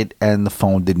jacket and the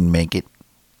phone didn't make it.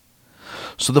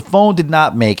 So the phone did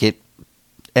not make it.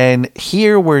 And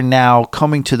here we're now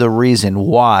coming to the reason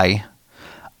why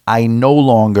I no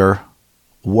longer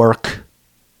work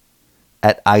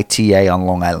at ITA on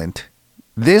Long Island.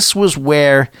 This was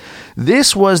the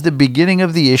beginning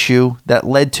of the issue that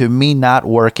led to me not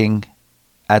working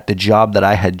at the job that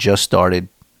I had just started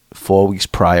 4 weeks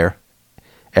prior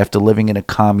after living in a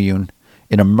commune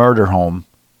in a murder home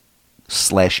 /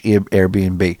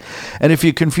 Airbnb. And if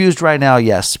you're confused right now,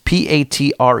 yes,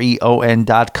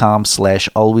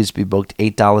 patreon.com/alwaysbebooked,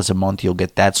 $8 a month. You'll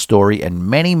get that story and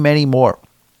many, many more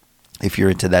if you're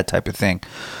into that type of thing.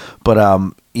 But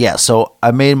yeah, so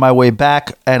I made my way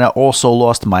back, and I also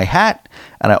lost my hat,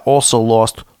 and I also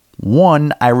lost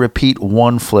one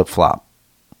flip-flop.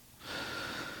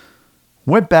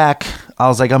 Went back. I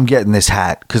was like, I'm getting this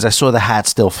hat because I saw the hat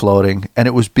still floating, and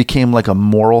it became like a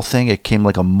moral thing. It came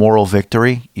like a moral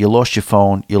victory. You lost your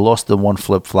phone. You lost the one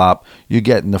flip-flop. You're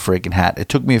getting the freaking hat. It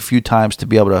took me a few times to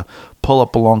be able to pull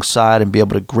up alongside and be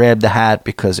able to grab the hat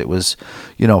because it was,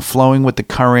 flowing with the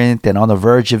current and on the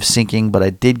verge of sinking. But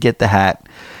I did get the hat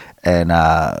and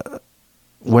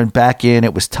went back in.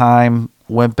 It was time.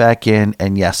 Went back in,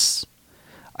 and yes,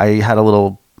 I had a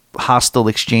little hostile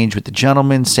exchange with the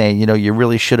gentleman saying, you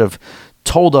really should have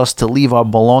told us to leave our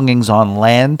belongings on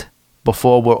land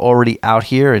before we're already out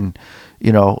here. And, I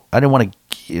didn't want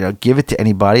to, give it to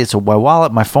anybody. So my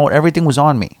wallet, my phone, everything was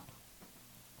on me.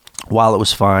 Wallet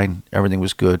was fine. Everything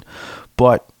was good.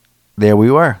 But there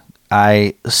we were.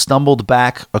 I stumbled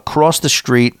back across the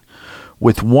street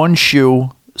with one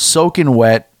shoe soaking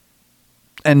wet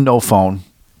and no phone.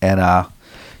 And,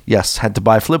 yes, had to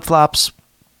buy flip-flops.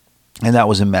 And that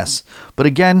was a mess. But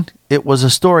again, it was a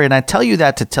story. And I tell you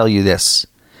that to tell you this.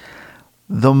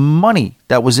 The money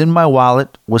that was in my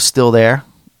wallet was still there.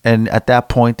 And at that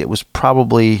point, it was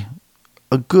probably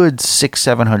a good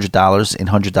 $600-$700 in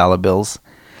 $100 bills.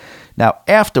 Now,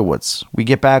 afterwards, we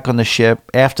get back on the ship,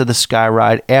 after the sky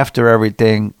ride, after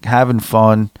everything, having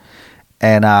fun.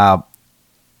 And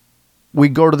we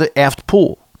go to the aft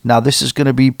pool. Now, this is going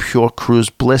to be Pure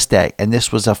Cruise Bliss Day. And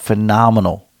this was a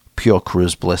phenomenal Pure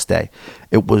Cruise Bliss Day.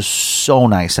 It was so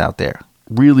nice out there.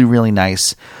 Really, really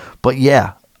nice. But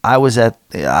yeah, I was in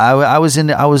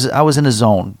a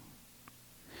zone.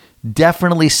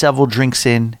 Definitely several drinks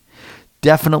in.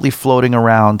 Definitely floating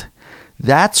around.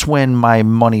 That's when my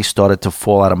money started to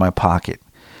fall out of my pocket.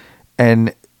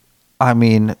 And I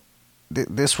mean,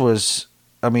 this was,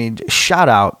 shout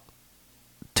out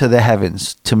to the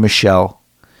heavens, to Michelle,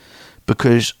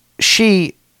 because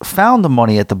she found the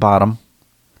money at the bottom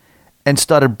and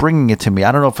started bringing it to me.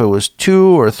 I don't know if it was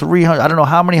 200 or 300. I don't know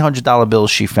how many $100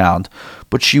 bills she found,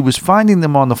 but she was finding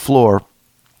them on the floor.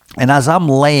 And as I'm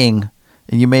laying,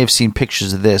 and you may have seen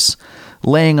pictures of this,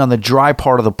 laying on the dry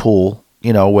part of the pool,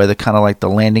 where the kind of like the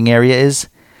landing area is,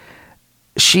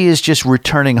 she is just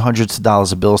returning hundreds of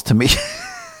dollars of bills to me.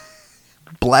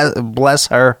 Bless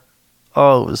her.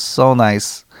 Oh, it was so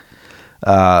nice.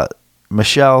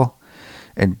 Michelle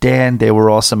and Dan, they were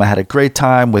awesome. I had a great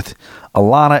time with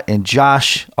Alana and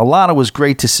Josh. Alana was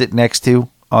great to sit next to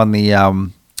on the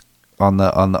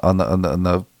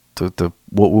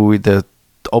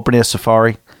open air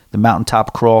safari, the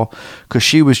mountaintop crawl, because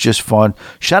she was just fun.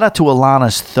 Shout out to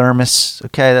Alana's thermos.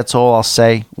 Okay, that's all I'll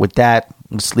say with that.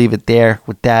 Let's leave it there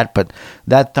with that. But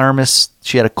that thermos,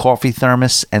 she had a coffee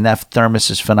thermos, and that thermos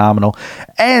is phenomenal.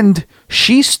 And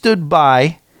she stood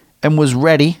by and was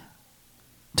ready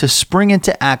to spring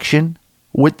into action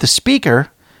with the speaker,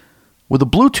 with a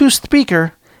Bluetooth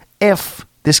speaker, if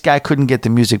this guy couldn't get the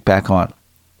music back on.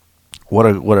 What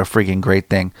a freaking great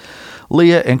thing.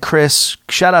 Leah and Chris,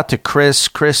 shout out to Chris.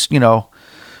 Chris, Leah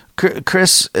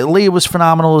was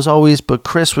phenomenal as always, but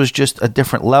Chris was just a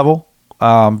different level.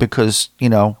 Because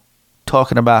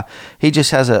talking about, he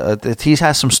just has he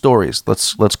has some stories.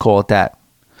 Let's call it that.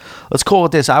 Let's call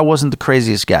it this. I wasn't the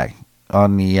craziest guy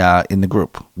on the in the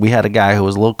group. We had a guy who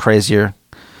was a little crazier.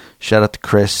 Shout out to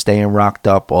Chris, staying rocked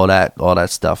up, all that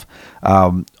stuff.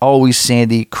 Always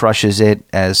Sandy crushes it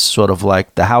as sort of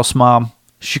like the house mom.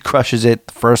 She crushes it,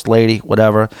 the first lady,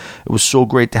 whatever. It was so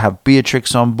great to have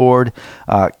Beatrix on board.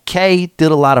 Kay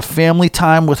did a lot of family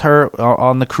time with her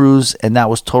on the cruise, and that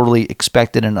was totally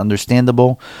expected and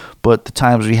understandable. But the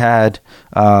times we had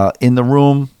in the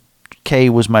room, Kay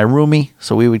was my roomie,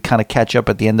 so we would kind of catch up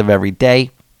at the end of every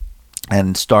day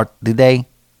and start the day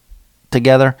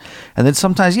together. And then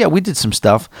sometimes, we did some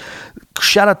stuff.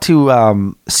 Shout out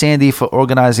to Sandy for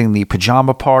organizing the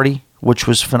pajama party, which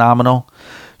was phenomenal.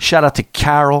 Shout out to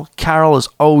Carol. Carol is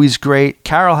always great.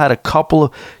 Carol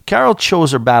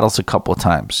chose her battles a couple of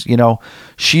times.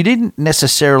 She didn't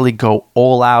necessarily go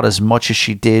all out as much as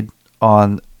she did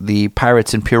on the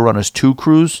Pirates and Pier Runners 2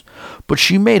 cruise, but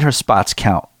she made her spots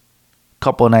count.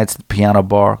 Couple of nights at the piano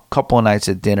bar, couple of nights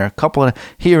at dinner, couple of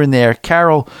here and there.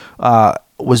 Carol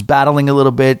was battling a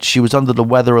little bit. She was under the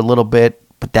weather a little bit,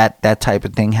 but that type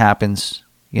of thing happens.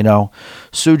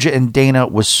 Suja and Dana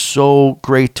was so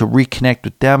great to reconnect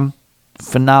with them.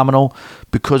 Phenomenal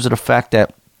because of the fact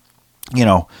that,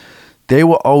 they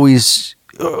were always,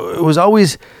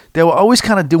 they were always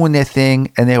kind of doing their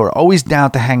thing, and they were always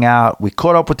down to hang out. We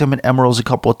caught up with them at Emeralds a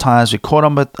couple of times. We caught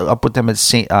up with them at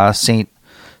San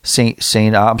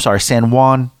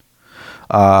Juan.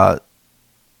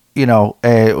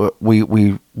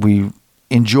 We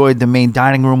enjoyed the main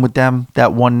dining room with them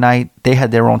that one night. They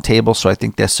had their own table, so I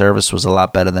think their service was a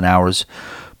lot better than ours.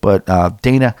 But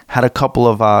Dana had a couple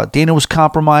of... Dana was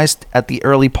compromised at the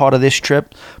early part of this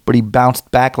trip, but he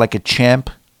bounced back like a champ.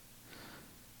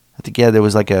 I think, there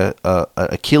was like a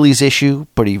Achilles issue,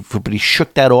 but he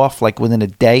shook that off like within a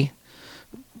day.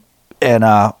 And,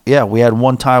 we had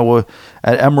one time where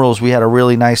at Emeralds, we had a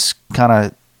really nice kind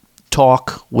of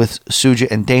talk with Suja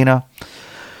and Dana.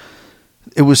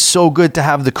 It was so good to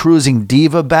have the Cruising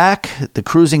Diva back. The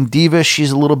Cruising Diva,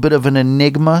 she's a little bit of an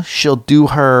enigma. She'll do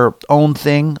her own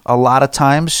thing a lot of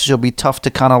times. She'll be tough to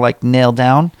kind of like nail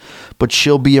down, but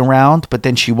she'll be around, but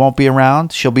then she won't be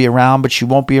around. She'll be around, but she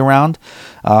won't be around.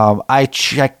 I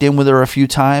checked in with her a few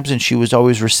times, and she was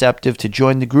always receptive to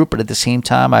join the group, but at the same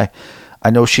time, I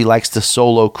know she likes the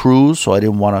solo cruise, so I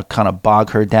didn't want to kind of bog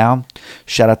her down.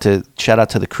 Shout out to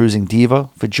the Cruising Diva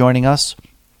for joining us.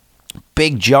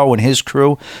 Big Joe and his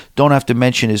crew. Don't have to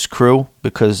mention his crew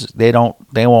because they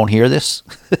won't hear this.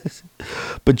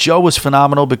 But Joe was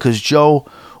phenomenal because Joe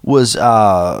was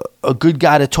a good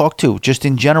guy to talk to just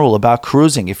in general about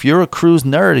cruising. If you're a cruise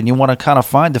nerd and you want to kind of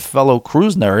find a fellow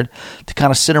cruise nerd to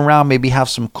kind of sit around, maybe have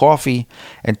some coffee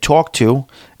and talk to,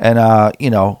 and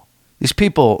these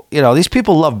people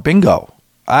love bingo.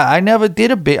 I never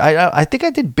did I think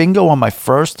I did bingo on my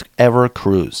first ever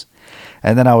cruise.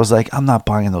 And then I was like, I'm not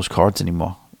buying those cards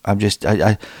anymore. I'm just,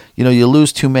 you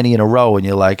lose too many in a row and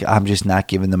you're like, I'm just not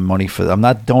giving them money I'm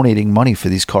not donating money for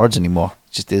these cards anymore.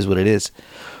 It just is what it is.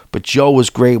 But Joe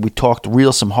was great. We talked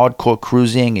some hardcore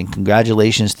cruising, and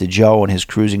congratulations to Joe on his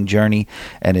cruising journey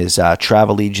and his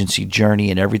travel agency journey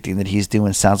and everything that he's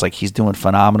doing. Sounds like he's doing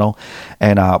phenomenal.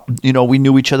 And, we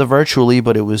knew each other virtually,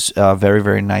 but it was very,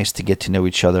 very nice to get to know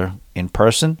each other in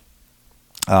person.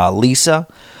 Lisa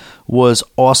was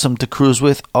awesome to cruise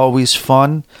with, always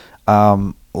fun.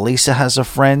 Lisa has a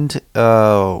friend.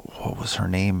 What was her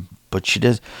name? but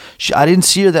I didn't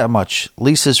see her that much.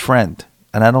 Lisa's friend,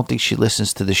 and I don't think she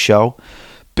listens to the show.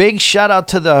 Big shout out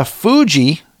to the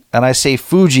Fuji, and I say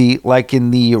Fuji like in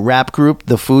the rap group,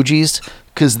 the Fugees,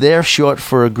 because they're short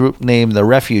for a group named the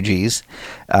Refugees.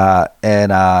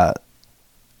 And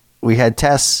we had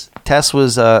Tess. Tess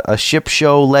was a ship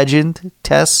show legend.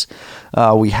 Tess.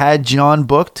 We had John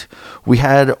booked. We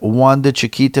had Wanda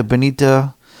Chiquita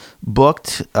Benita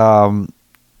booked.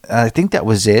 I think that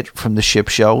was it from the ship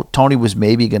show. Tony was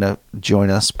maybe going to join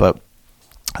us, but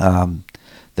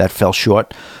that fell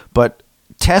short. But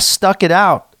Tess stuck it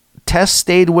out. Tess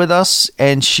stayed with us,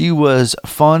 and she was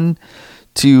fun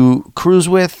to cruise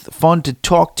with, fun to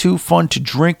talk to, fun to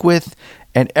drink with,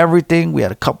 and everything. We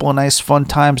had a couple of nice fun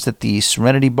times at the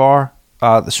Serenity Bar,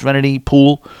 the Serenity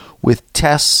Pool with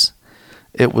Tess.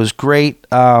 It was great.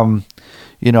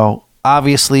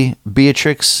 Obviously,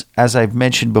 Beatrix, as I've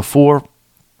mentioned before,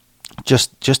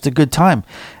 just a good time.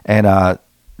 And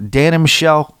Dan and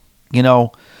Michelle,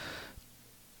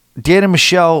 Dan and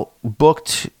Michelle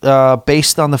booked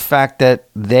based on the fact that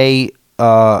they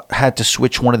had to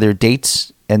switch one of their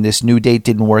dates, and this new date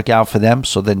didn't work out for them,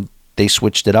 so then they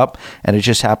switched it up, and it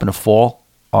just happened to fall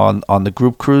on the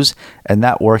group cruise, and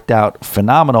that worked out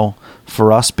phenomenal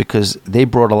for us because they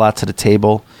brought a lot to the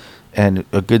table and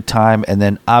a good time. And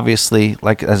then obviously,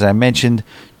 like as I mentioned,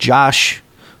 Josh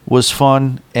was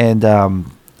fun, and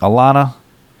Alana.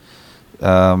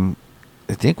 I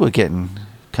think we're getting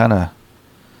kind of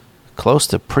close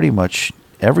to pretty much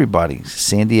everybody.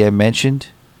 Sandy, I mentioned.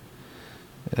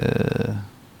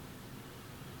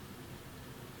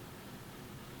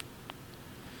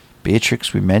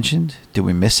 Beatrix, we mentioned. Did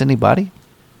we miss anybody?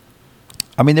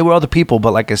 I mean, there were other people,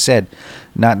 but like I said,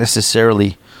 not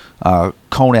necessarily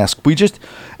Cone-esque.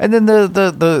 And then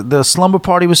the slumber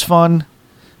party was fun.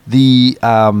 The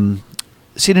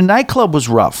nightclub was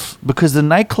rough because the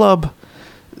nightclub,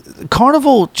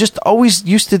 Carnival just always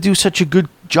used to do such a good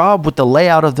job with the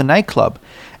layout of the nightclub.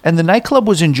 And the nightclub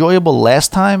was enjoyable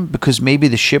last time because maybe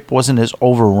the ship wasn't as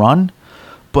overrun.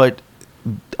 But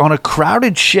on a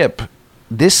crowded ship,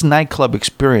 this nightclub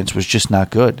experience was just not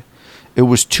good. It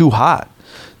was too hot.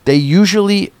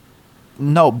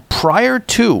 Prior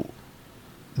to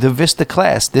the Vista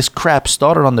class, this crap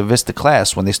started on the Vista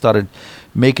class when they started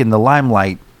making the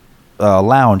Limelight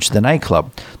Lounge, the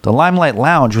nightclub. The Limelight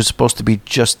Lounge was supposed to be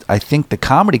just, I think, the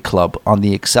comedy club on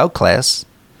the Excel class,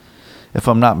 if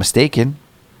I'm not mistaken.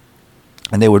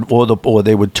 And they would,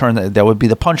 they would turn that would be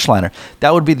the Punchliner.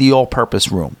 That would be the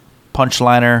all-purpose room,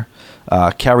 Punchliner,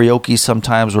 karaoke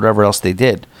sometimes, whatever else they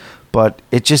did. But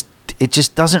it just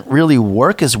doesn't really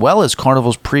work as well as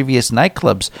Carnival's previous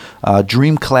nightclubs,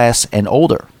 Dream Class and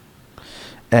older.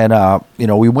 And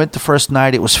we went the first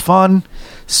night; it was fun.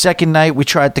 Second night, we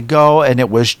tried to go, and it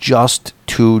was just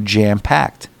too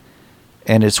jam-packed.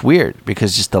 And it's weird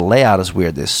because just the layout is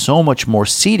weird. There's so much more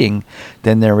seating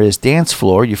than there is dance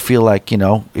floor. You feel like,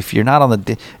 if you're on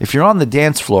the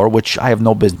dance floor, which I have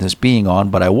no business being on,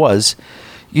 but I was,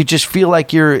 you just feel like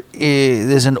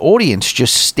there's an audience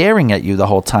just staring at you the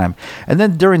whole time. And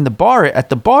then during at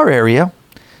the bar area,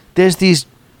 there's these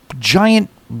giant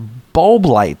bulb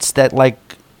lights that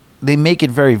they make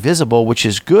it very visible, which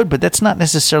is good, but that's not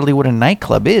necessarily what a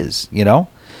nightclub is,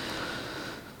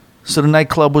 So the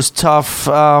nightclub was tough.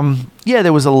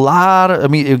 There was a lot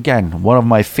again, one of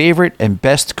my favorite and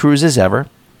best cruises ever.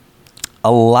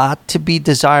 A lot to be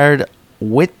desired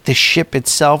with the ship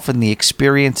itself and the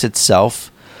experience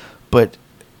itself. But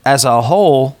as a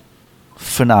whole,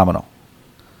 phenomenal.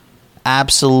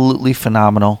 Absolutely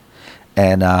phenomenal.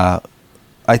 And I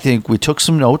think we took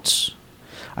some notes.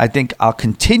 I think I'll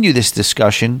continue this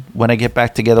discussion when I get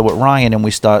back together with Ryan and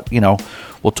we start,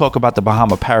 we'll talk about the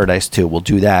Bahama Paradise too. We'll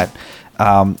do that.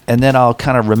 And then I'll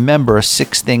kind of remember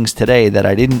 6 things today that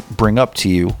I didn't bring up to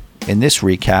you in this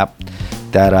recap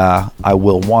that I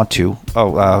will want to.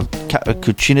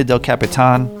 Cucina del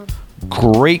Capitan.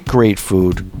 Great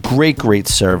food. Great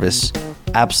service.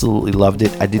 Absolutely loved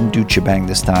it. I didn't do Chibang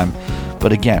this time.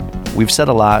 But again, we've said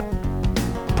a lot.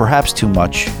 Perhaps too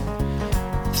much.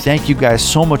 Thank you guys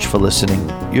so much for listening.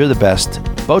 You're the best.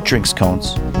 Boat Drinks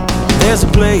Cones. There's a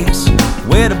place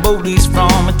where the boat leaves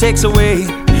from. It takes away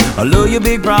all of your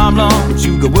big problems.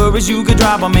 You got worries, you could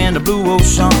drop them in the blue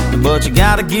ocean. But you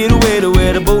gotta get away to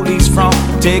where the boat leaves from.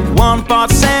 Take 1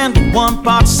 part sand, 1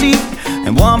 part sea,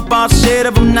 and 1 part shade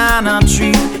of a 9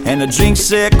 tree. And the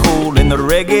drinks are cold and the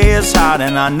reggae is hot,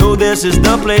 and I know this is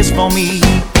the place for me.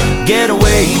 Get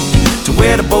away to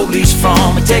where the boat leaves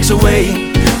from. It takes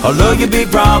away all of your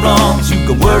big problems. You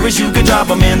got worries, you could drop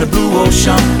them in the blue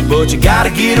ocean. But you gotta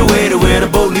get away to where the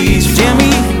boat leads. Tell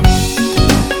me,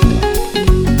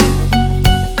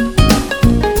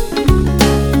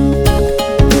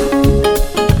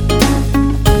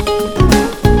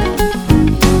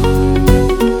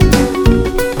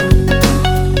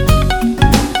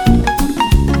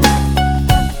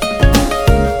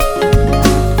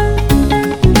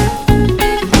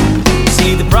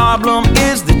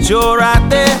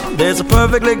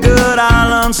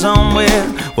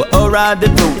 ride the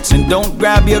boats and don't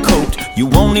grab your coat. You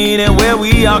won't need it where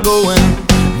we are going.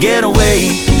 Get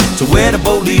away to where the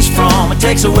boat leaves from. It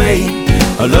takes away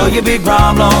all of your big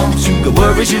problems. You got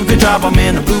worries, you can drop them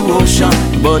in the blue ocean,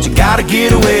 but you gotta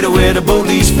get away to where the boat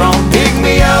leaves from. Pick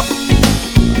me up,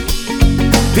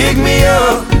 pick me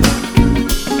up,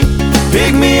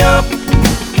 pick me up.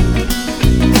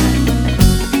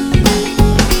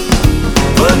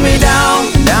 Put me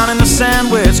down, down in the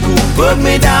sand where it's cool. Put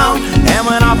me down, and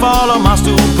when I fall on my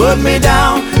stool, put me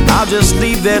down. I'll just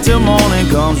leave there till morning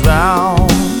comes round.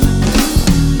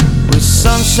 With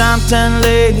sunshine, 10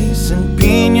 ladies, and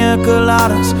pina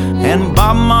coladas, and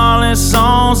Bob Marley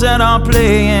songs that are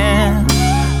playing.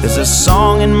 There's a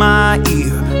song in my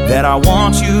ear that I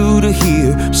want you to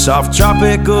hear. Soft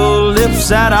tropical lips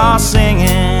that are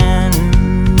singing.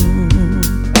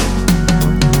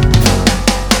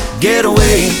 Get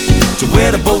away to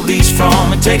where the boat leaves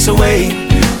from. It takes away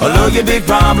all of your big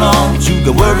problems. You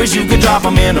got worries, you can drop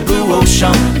them in the blue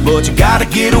ocean, but you gotta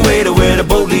get away to where the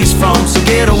boat leaves from. So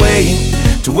get away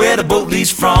to where the boat leaves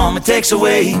from. It takes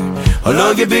away all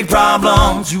of your big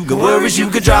problems. You got worries, you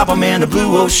can drop them in the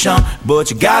blue ocean, but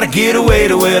you gotta get away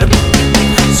to where the...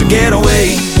 So get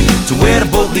away to where the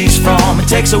boat leaves from. It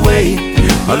takes away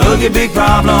all of your big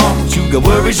problems. You got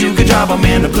worries, you can drop them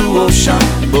in the blue ocean,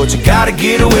 but you gotta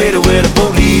get away to where the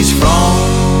boat leaves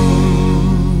from.